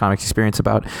Schmidt of Comics Experience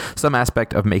about some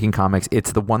aspect of making comics.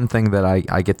 It's the one thing that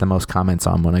I get the most comments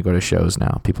on when I go to shows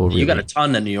now. You got a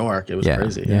ton in New York. It was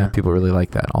crazy. Yeah, people really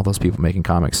like that. All those people making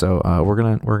comics. So we're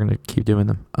gonna keep doing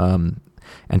them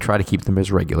and try to keep them as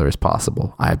regular as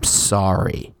possible. I'm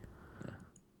sorry.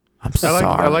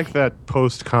 I like that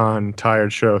post-con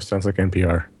tired show. Sounds like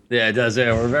NPR. Yeah, it does.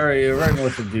 Yeah, we're working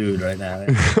with the dude right now.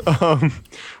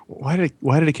 Why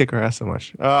did he kick our ass so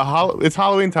much? It's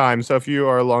Halloween time, so if you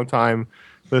are a long-time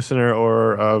listener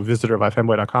or a visitor of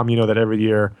ifanboy.com, you know that every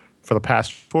year for the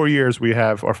past 5 years, we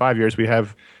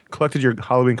have collected your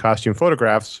Halloween costume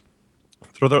photographs,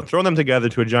 thrown them together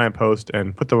to a giant post,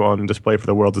 and put them on display for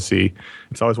the world to see.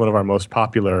 It's always one of our most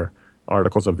popular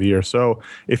articles of the year. So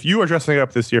if you are dressing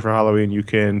up this year for Halloween, you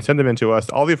can send them in to us.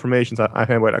 All the information's on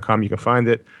ifanboy.com. You can find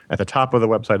it at the top of the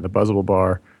website, the Buzzable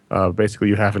bar. Basically,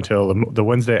 you have until the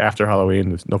Wednesday after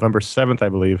Halloween, it's November 7th, I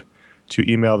believe, to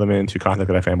email them in to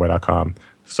contact@ifanboy.com,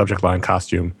 subject line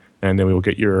costume, and then we will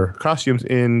get your costumes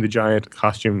in the giant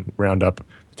costume roundup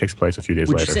that takes place a few days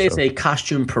later. Would you say it's a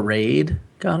costume parade,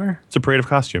 Connor? It's a parade of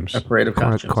costumes. A parade of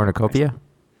costumes. Cornucopia?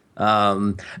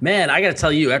 Man, I got to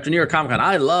tell you, after New York Comic Con,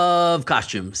 I love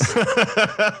costumes.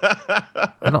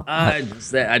 I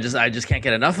just can't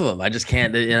get enough of them. I just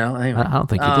can't, Anyway. I don't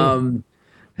think you do.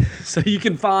 So you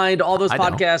can find all those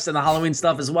podcasts and the Halloween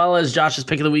stuff, as well as Josh's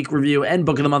Pick of the Week review and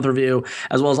Book of the Month review,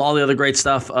 as well as all the other great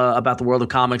stuff about the world of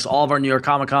comics. All of our New York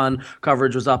Comic Con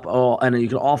coverage was up, and you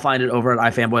can all find it over at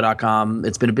ifanboy.com.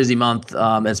 It's been a busy month.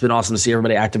 It's been awesome to see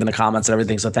everybody active in the comments and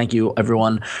everything. So thank you,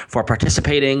 everyone, for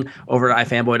participating over at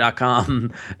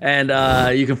ifanboy.com. And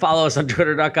you can follow us on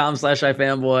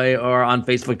twitter.com/ifanboy or on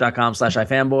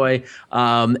facebook.com/ifanboy.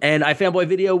 And iFanboy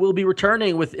Video will be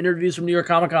returning with interviews from New York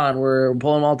Comic Con. We're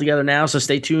pulling them all together now, so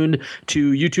stay tuned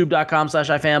to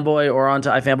youtube.com/ifanboy or onto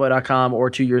ifanboy.com or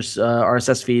to your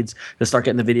RSS feeds to start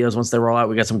getting the videos once they roll out.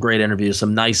 We got some great interviews,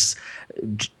 some nice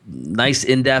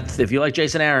in-depth. If you like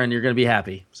Jason Aaron, you're going to be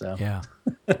happy. So yeah.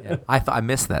 I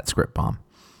missed that script bomb.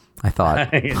 I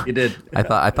thought you did. I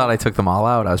thought I took them all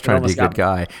out. I was trying to be a good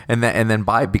guy, and then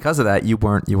because of that, you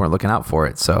weren't looking out for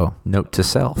it. So note to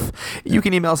self: you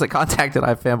can email us at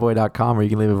contact@ifanboy.com, or you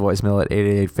can leave a voicemail at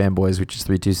 888-FANBOYS, which is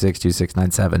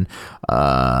 326-2697.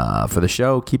 For the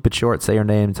show, keep it short. Say your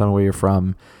name, tell me where you're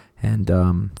from, and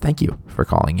thank you for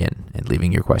calling in and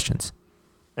leaving your questions.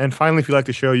 And finally, if you like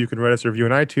the show, you can write us a review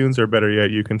on iTunes, or better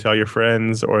yet, you can tell your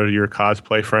friends or your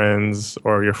cosplay friends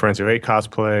or your friends who hate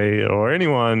cosplay or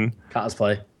anyone.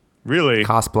 Cosplay. Really?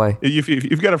 Cosplay. If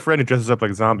you've got a friend who dresses up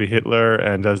like Zombie Hitler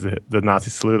and does the Nazi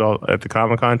salute at the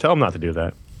Comic-Con, tell them not to do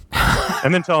that.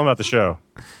 And then tell them about the show.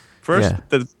 First,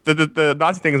 the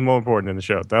Nazi thing is more important than the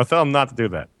show. Tell them not to do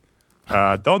that.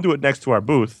 Don't do it next to our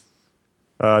booth.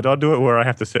 Don't do it where I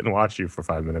have to sit and watch you for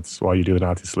 5 minutes while you do the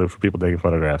Nazi salute for people taking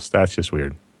photographs. That's just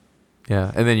weird.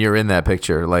 Yeah, and then you're in that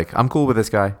picture like, I'm cool with this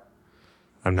guy.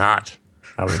 I'm not.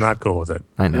 I was not cool with it.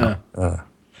 I know.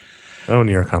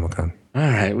 New York Comic Con. All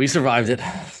right, we survived it.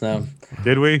 So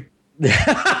did we?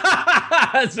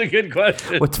 That's a good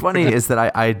question. What's funny is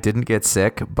that I didn't get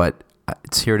sick, but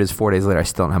here it is 4 days later. I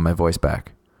still don't have my voice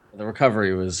back. The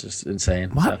recovery was just insane.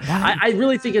 What? So, I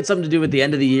really think it's something to do with the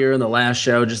end of the year and the last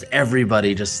show. Just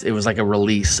everybody, it was like a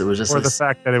release. It was just the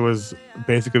fact that it was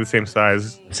basically the same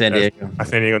size San Diego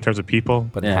in terms of people,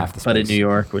 but in half the space. But in New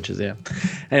York, which is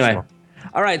Anyway,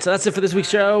 All right, so that's it for this week's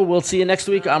show. We'll see you next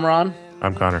week. I'm Ron.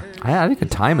 I'm Connor. I had a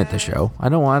good time at the show. I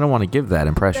don't want to give that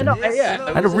impression. I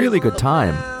had a really good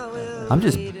time. I'm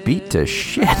just beat to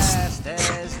shit.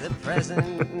 The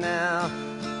present now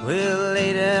will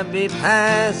later be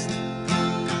past.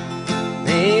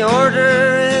 The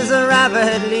order is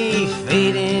rapidly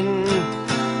fading,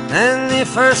 and the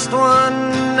first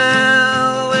one now